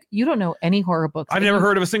brain's like, "You don't know any horror books. I've and never you-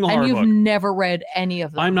 heard of a single and horror you've book. never read any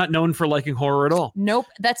of them." I'm not known for liking horror at all. Nope.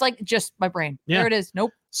 That's like just my brain. Yeah. There it is.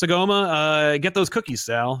 Nope. Sagoma, get those cookies,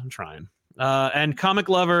 Sal. I'm trying. And Comic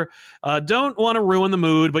Lover, don't want to ruin the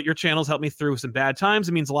mood, but your channels helped me through some bad times.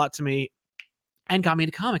 It means a lot to me and got me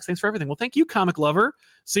into comics. Thanks for everything. Well, thank you, Comic Lover.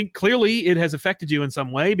 See, clearly it has affected you in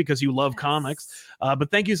some way because you love comics. But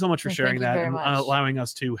thank you so much for Thank sharing you that very and much. allowing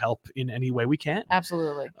us to help in any way we can.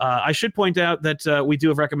 Absolutely. I should point out that we do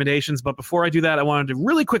have recommendations, but before I do that, I wanted to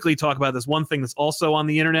really quickly talk about this one thing that's also on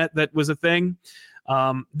the internet that was a thing.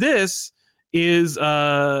 This is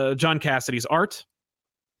John Cassidy's art,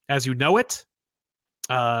 as you know it.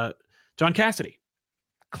 John Cassidy,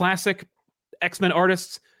 classic X-Men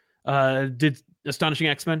artist, did Astonishing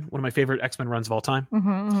X-Men, one of my favorite X-Men runs of all time.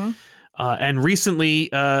 And recently,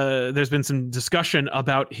 there's been some discussion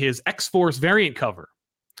about his X-Force variant cover.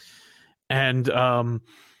 And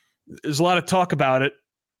there's a lot of talk about it.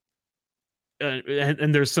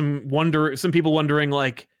 And there's some people wondering,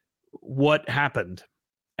 like, what happened.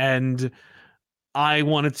 And I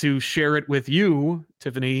wanted to share it with you,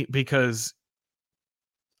 Tiffany, because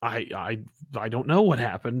I don't know what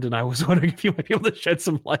happened, and I was wondering if you might be able to shed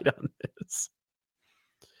some light on this.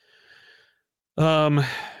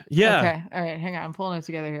 Yeah. Okay. All right. Hang on. I'm pulling it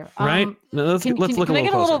together here. Right. No, let's look a little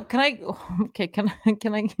closer. Can I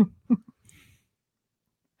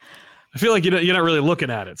I feel like you're not really looking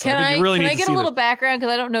at it. So I think you really need to get see a little background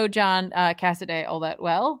because I don't know John Cassidy all that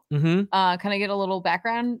well. Mhm. Can I get a little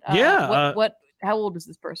background? Yeah, How old is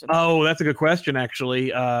this person? Oh, that's a good question.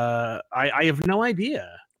 Actually, I have no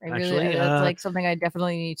idea. Actually, that's like something I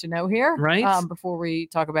definitely need to know here, right? Before we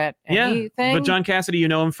talk about Yeah, anything. but John Cassidy, you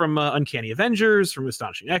know him from Uncanny Avengers, from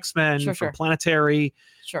Astonishing X-Men, from Planetary.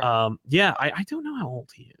 Sure. Yeah, I don't know how old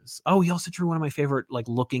he is. Oh, he also drew one of my favorite like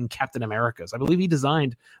looking Captain Americas. I believe he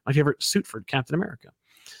designed my favorite suit for Captain America.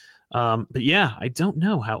 But yeah, I don't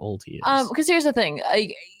know how old he is. Because here's the thing,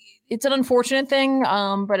 it's an unfortunate thing.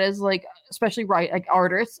 But as like especially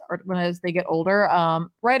artists, as they get older,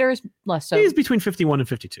 writers less so. He's between 51 and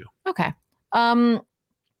 52. Okay.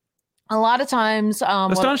 A lot of times,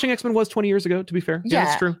 Astonishing X-Men was 20 years ago. To be fair, yeah,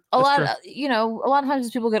 that's true. A lot of times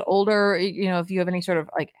as people get older, if you have any sort of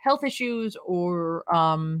like health issues or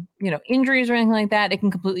injuries or anything like that, it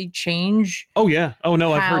can completely change. Oh yeah. Oh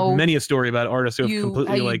no, I've heard many a story about artists who have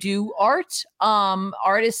completely how you do art.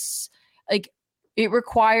 Artists, like, it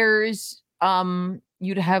requires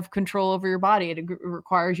you to have control over your body. It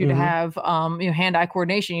requires you to have hand-eye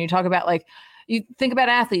coordination. You talk about, like, you think about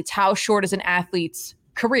athletes. How short is an athlete's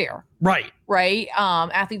career? Right.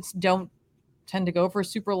 Athletes don't tend to go for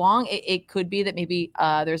super long. It could be that maybe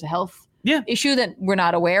there's a health issue that we're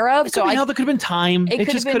not aware of. It could be health. It could have been time. It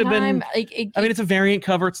just could have been. I mean, it's a variant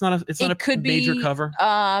cover. It's not a major cover.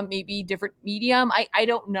 Maybe different medium. I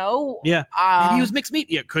don't know. Yeah. Maybe he was mixed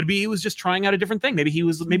media. It could be he was just trying out a different thing. Maybe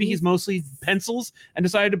he's mostly pencils and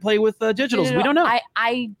decided to play with digitals. We don't know.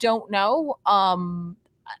 I don't know.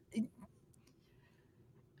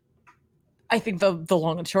 I think the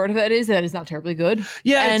long and short of that is not terribly good.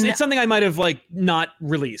 Yeah, and it's something I might have like not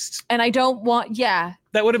released. And I don't want. Yeah.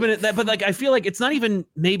 That would have been that, but like I feel like it's not even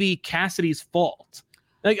maybe Cassidy's fault.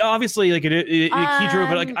 Like obviously, like he drew it,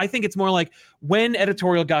 but like I think it's more like when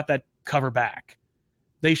editorial got that cover back,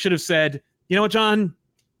 They should have said, you know what, John,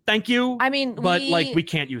 thank you. I mean, but we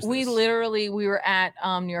can't use this. We were at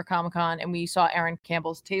New York Comic Con and we saw Aaron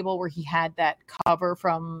Campbell's table where he had that cover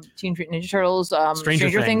from Teenage Mutant Ninja Turtles,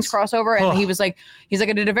 Stranger Things crossover, and he's like, I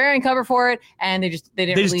did a variant cover for it, and they just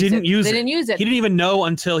didn't use it. They didn't use it. He didn't even know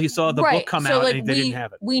until he saw the book come out, and they didn't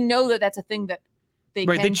have it. We know that that's a thing that they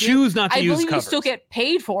They choose not to use covers. I believe you still get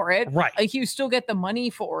paid for it. Right. Like you still get the money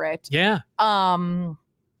for it. Yeah.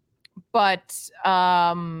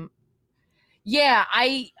 Yeah,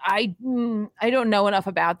 I don't know enough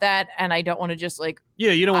about that, and I don't want to just like.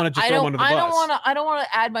 Yeah, you don't want to just throw him under the bus. I don't want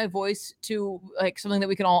to add my voice to like something that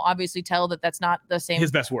we can all obviously tell that's not the same.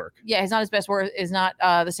 His best work. Yeah, it's not his best work. Is not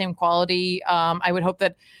the same quality. I would hope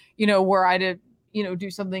that were I to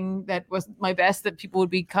do something that was my best, that people would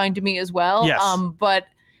be kind to me as well. Yes. But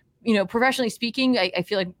professionally speaking, I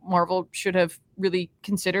feel like Marvel should have really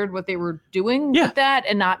considered what they were doing with that,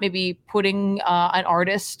 and not maybe putting an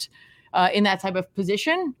artist in that type of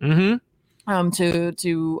position. Mm-hmm.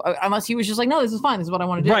 To unless he was just like, no, this is fine. This is what I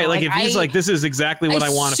want to do. Right. Like if he's like, this is exactly what I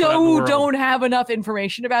want to put out in the world. Don't have enough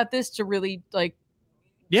information about this to really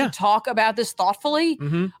to talk about this thoughtfully.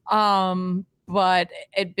 Mm-hmm. But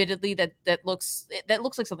admittedly, that looks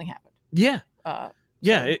like something happened. Yeah.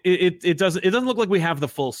 It doesn't look like we have the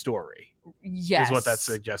full story. Yes. Is what that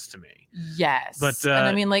suggests to me. Yes. But and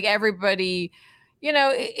I mean, like everybody,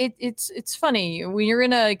 it's funny when you're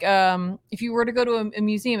in if you were to go to a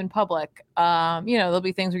museum in public, there'll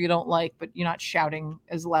be things where you don't like, but you're not shouting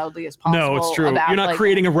as loudly as possible. No, it's true. You're not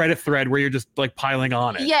creating a Reddit thread where you're just like piling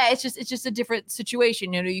on it. Yeah, it's just a different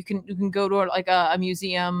situation. You can go to like a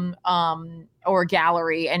museum or a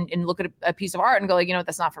gallery and look at a piece of art and go like,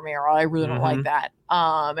 that's not for me, or I really don't like that.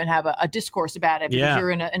 And have a discourse about it because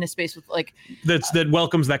you're in a space with like that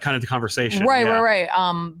welcomes that kind of conversation. Right.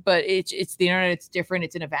 But it's the internet. It's different.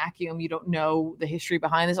 It's in a vacuum. You don't know the history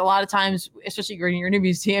behind this. A lot of times, especially when you're in a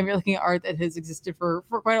museum, you're looking at art that has existed for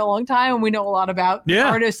quite a long time, and we know a lot about the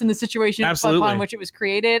artists and the situation upon which it was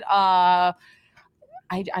created.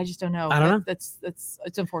 I just don't know. I don't know. It's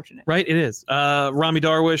unfortunate. Right, it is. Rami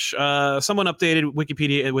Darwish, someone updated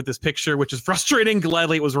Wikipedia with this picture, which is frustrating.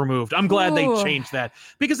 Gladly it was removed. I'm glad they changed that,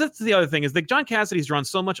 because that's the other thing is that John Cassidy's drawn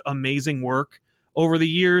so much amazing work over the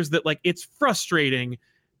years that like it's frustrating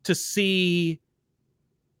to see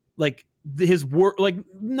like his work, like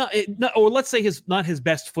or let's say not his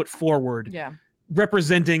best foot forward. Yeah.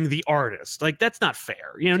 Representing the artist. Like that's not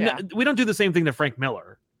fair. We don't do the same thing to Frank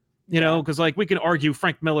Miller. Because like we can argue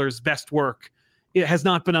Frank Miller's best work, it has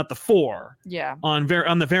not been at the fore on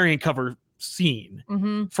the variant cover scene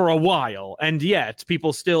for a while, and yet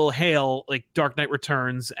people still hail like Dark Knight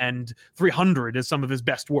Returns and 300 as some of his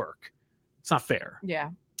best work. It's not fair.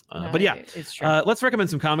 It's true. Let's recommend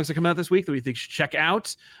some comics that come out this week that we think you should check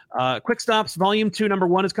out. Quick Stops Volume 2 number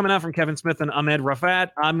 1 is coming out from Kevin Smith and Ahmed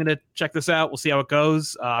Rafat. I'm gonna check this out. We'll see how it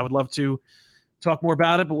goes. I would love to talk more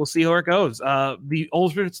about it, but we'll see how it goes. The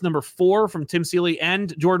Ultramarines number 4 from Tim Seeley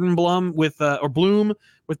and Jordan Blum with Bloom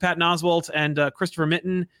with Patton Oswalt and Christopher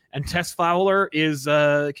Mitten and Tess Fowler is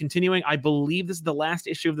continuing. I believe this is the last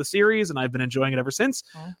issue of the series, and I've been enjoying it ever since.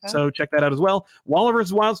 Okay. So check that out as well. Waller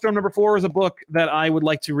vs. Wildstorm number 4 is a book that I would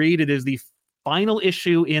like to read. It is the final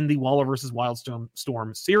issue in the Waller vs.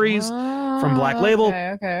 Wildstorm series from Black Label.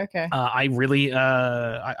 Okay. I really,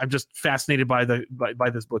 I'm just fascinated by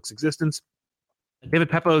this book's existence.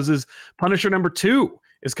 David Pepos' Punisher number 2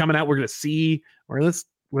 is coming out. We're going to see where this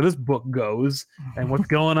book goes and what's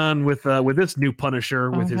going on with this new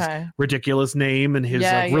Punisher with his ridiculous name and his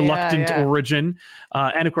reluctant origin.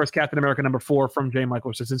 And of course, Captain America number 4 from J.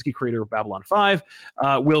 Michael Straczynski, creator of Babylon 5,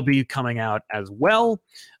 will be coming out as well.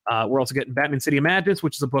 We're also getting Batman City of Madness,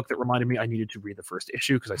 which is a book that reminded me I needed to read the first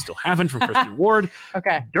issue because I still haven't, from Christy Ward.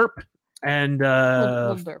 Okay. Derp. And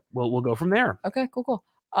we'll go from there. Okay, cool.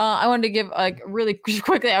 I wanted to give like really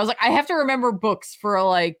quickly. I was like, I have to remember books for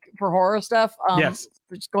horror stuff. Yes.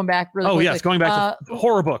 Just going back really quickly. Yes, going back to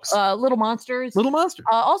horror books. Little Monsters.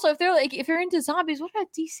 Also, if you're into zombies, what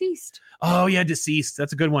about Deceased? Oh yeah, Deceased.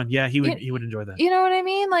 That's a good one. Yeah, he would enjoy that. You know what I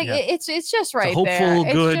mean? Like it's just right there.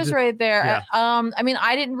 It's just right there. Yeah. I mean,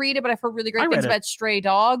 I didn't read it, but I've heard really great things about Stray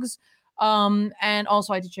Dogs. And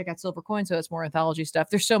also I did check out Silver Coin, so it's more anthology stuff.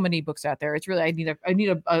 There's so many books out there. It's really, I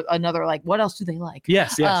need another, like, what else do they like?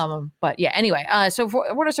 Yes. But yeah, anyway, so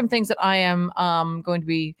what are some things that I am, going to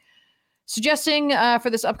be suggesting,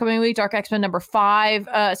 for this upcoming week? Dark X-Men number 5,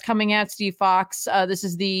 is coming out. Steve Fox. This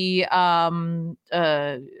is the,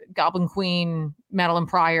 Goblin Queen Madeline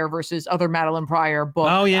Pryor versus other Madeline Pryor book.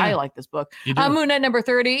 Oh, yeah. I like this book. You do. Moon Knight number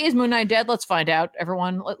 30. Is Moon Knight dead? Let's find out,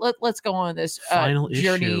 everyone. Let's go on this Final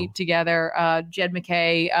journey issue. together. Jed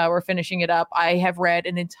MacKay, we're finishing it up. I have read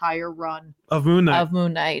an entire run Of Moon Knight. of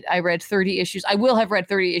Moon Knight. I read 30 issues. I will have read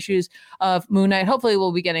 30 issues of Moon Knight. Hopefully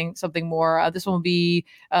we'll be getting something more. This one will be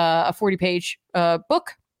a 40-page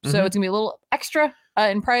book. So Mhm. it's gonna be a little extra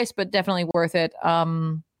in price, but definitely worth it.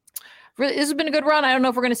 Really, this has been a good run. I don't know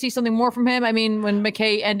if we're going to see something more from him. I mean, when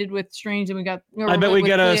McKay ended with Strange, and we got. I bet we with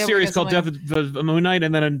get a Clea, series called something. Death of Moon Knight,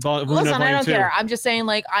 and then Moon Knight Listen, I Volume don't 2. care. I'm just saying,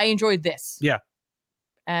 like, I enjoyed this. Yeah.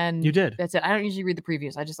 And You did. That's it. I don't usually read the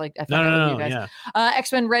previews. I just like. I No, you guys. yeah.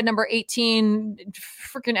 X-Men Red number 18.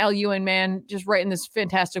 Freaking L. Ewing, man, just writing this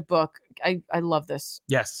fantastic book. I love this.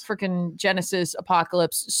 Yes. Freaking Genesis,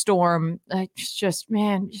 Apocalypse, Storm. Just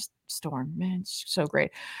Storm, man, it's so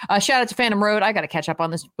great. Shout out to Phantom Road. I got to catch up on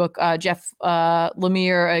this book. Jeff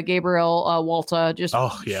Lemire, Gabriel Walta, just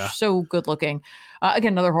so good looking.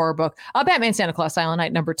 Again, another horror book. Batman Santa Claus Silent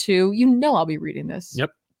Night number 2. You know I'll be reading this.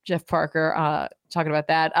 Yep. Jeff Parker talking about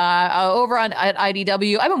that. Over at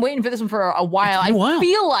IDW. I've been waiting for this one for a while. It's been a while. I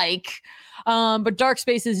feel like. But Dark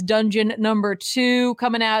Spaces Dungeon number 2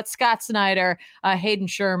 coming out. Scott Snyder, Hayden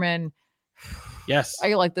Sherman. Yes.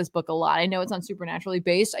 I like this book a lot. I know it's not supernaturally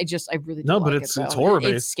based. I really do but like it's it, though. horror It's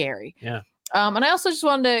based. scary. Yeah. And I also just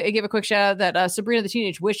wanted to give a quick shout out that Sabrina the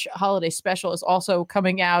Teenage Witch holiday special is also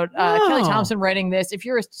coming out. Kelly Thompson writing this. If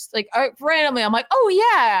you're just like randomly, I'm like,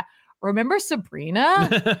 oh yeah, remember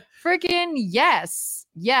Sabrina? Freaking yes.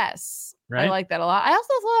 Right? I like that a lot. I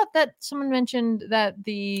also thought that someone mentioned that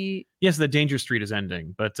Yes, the Danger Street is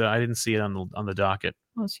ending, but I didn't see it on the docket.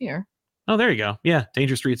 Oh, it's here. Oh, there you go. Yeah,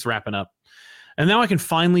 Danger Street's wrapping up. And now I can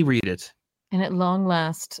finally read it. And at long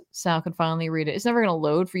last, Sal can finally read it. It's never going to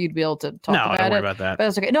load for you to be able to talk about it. No, don't worry about that. But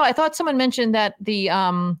that's okay. No, I thought someone mentioned that the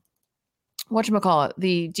whatchamacallit,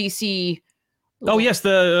 the DC. Oh yes,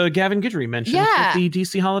 the Gavin Guidry mentioned the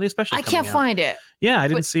DC holiday special. I can't find it. Yeah, I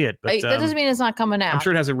didn't see it, but that doesn't mean it's not coming out. I'm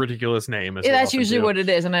sure it has a ridiculous name. As That's usually what it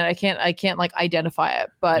is, and I can't like identify it.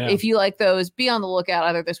 But if you like those, be on the lookout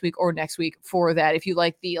either this week or next week for that. If you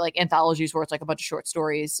like the anthologies where it's like a bunch of short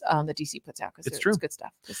stories that DC puts out, because it's true. It's good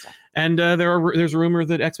stuff. Good stuff. And there's a rumor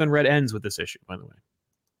that X-Men Red ends with this issue. By the way,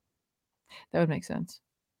 that would make sense.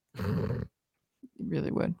 It really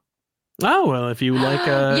would. Oh well, if you like,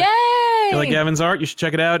 yay! You like Gavin's art, you should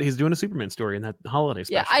check it out. He's doing a Superman story in that holiday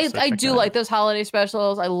special. Yeah, I do like those holiday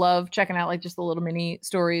specials. I love checking out like just the little mini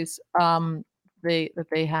stories that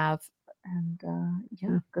they have. And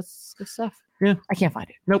good stuff. Yeah. I can't find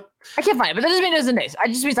it. Nope. I can't find it, but that doesn't mean it doesn't exist. It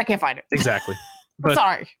just means I can't find it. Exactly. But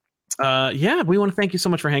sorry. We want to thank you so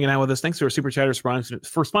much for hanging out with us. Thanks to our super chatters for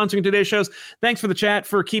sponsoring today's shows. Thanks for the chat,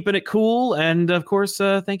 for keeping it cool, and of course,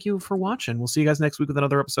 thank you for watching. We'll see you guys next week with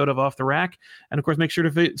another episode of Off the Rack. And of course, make sure to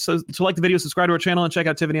like the video, subscribe to our channel, and check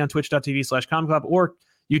out Tiffany on twitch.tv/comic-pop or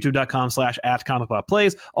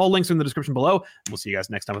youtube.com/@comic-pop-plays. All links are in the description below. We'll see you guys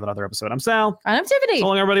next time with another episode. I'm Sal. And I'm Tiffany. So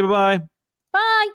long, everybody. Bye-bye. Bye.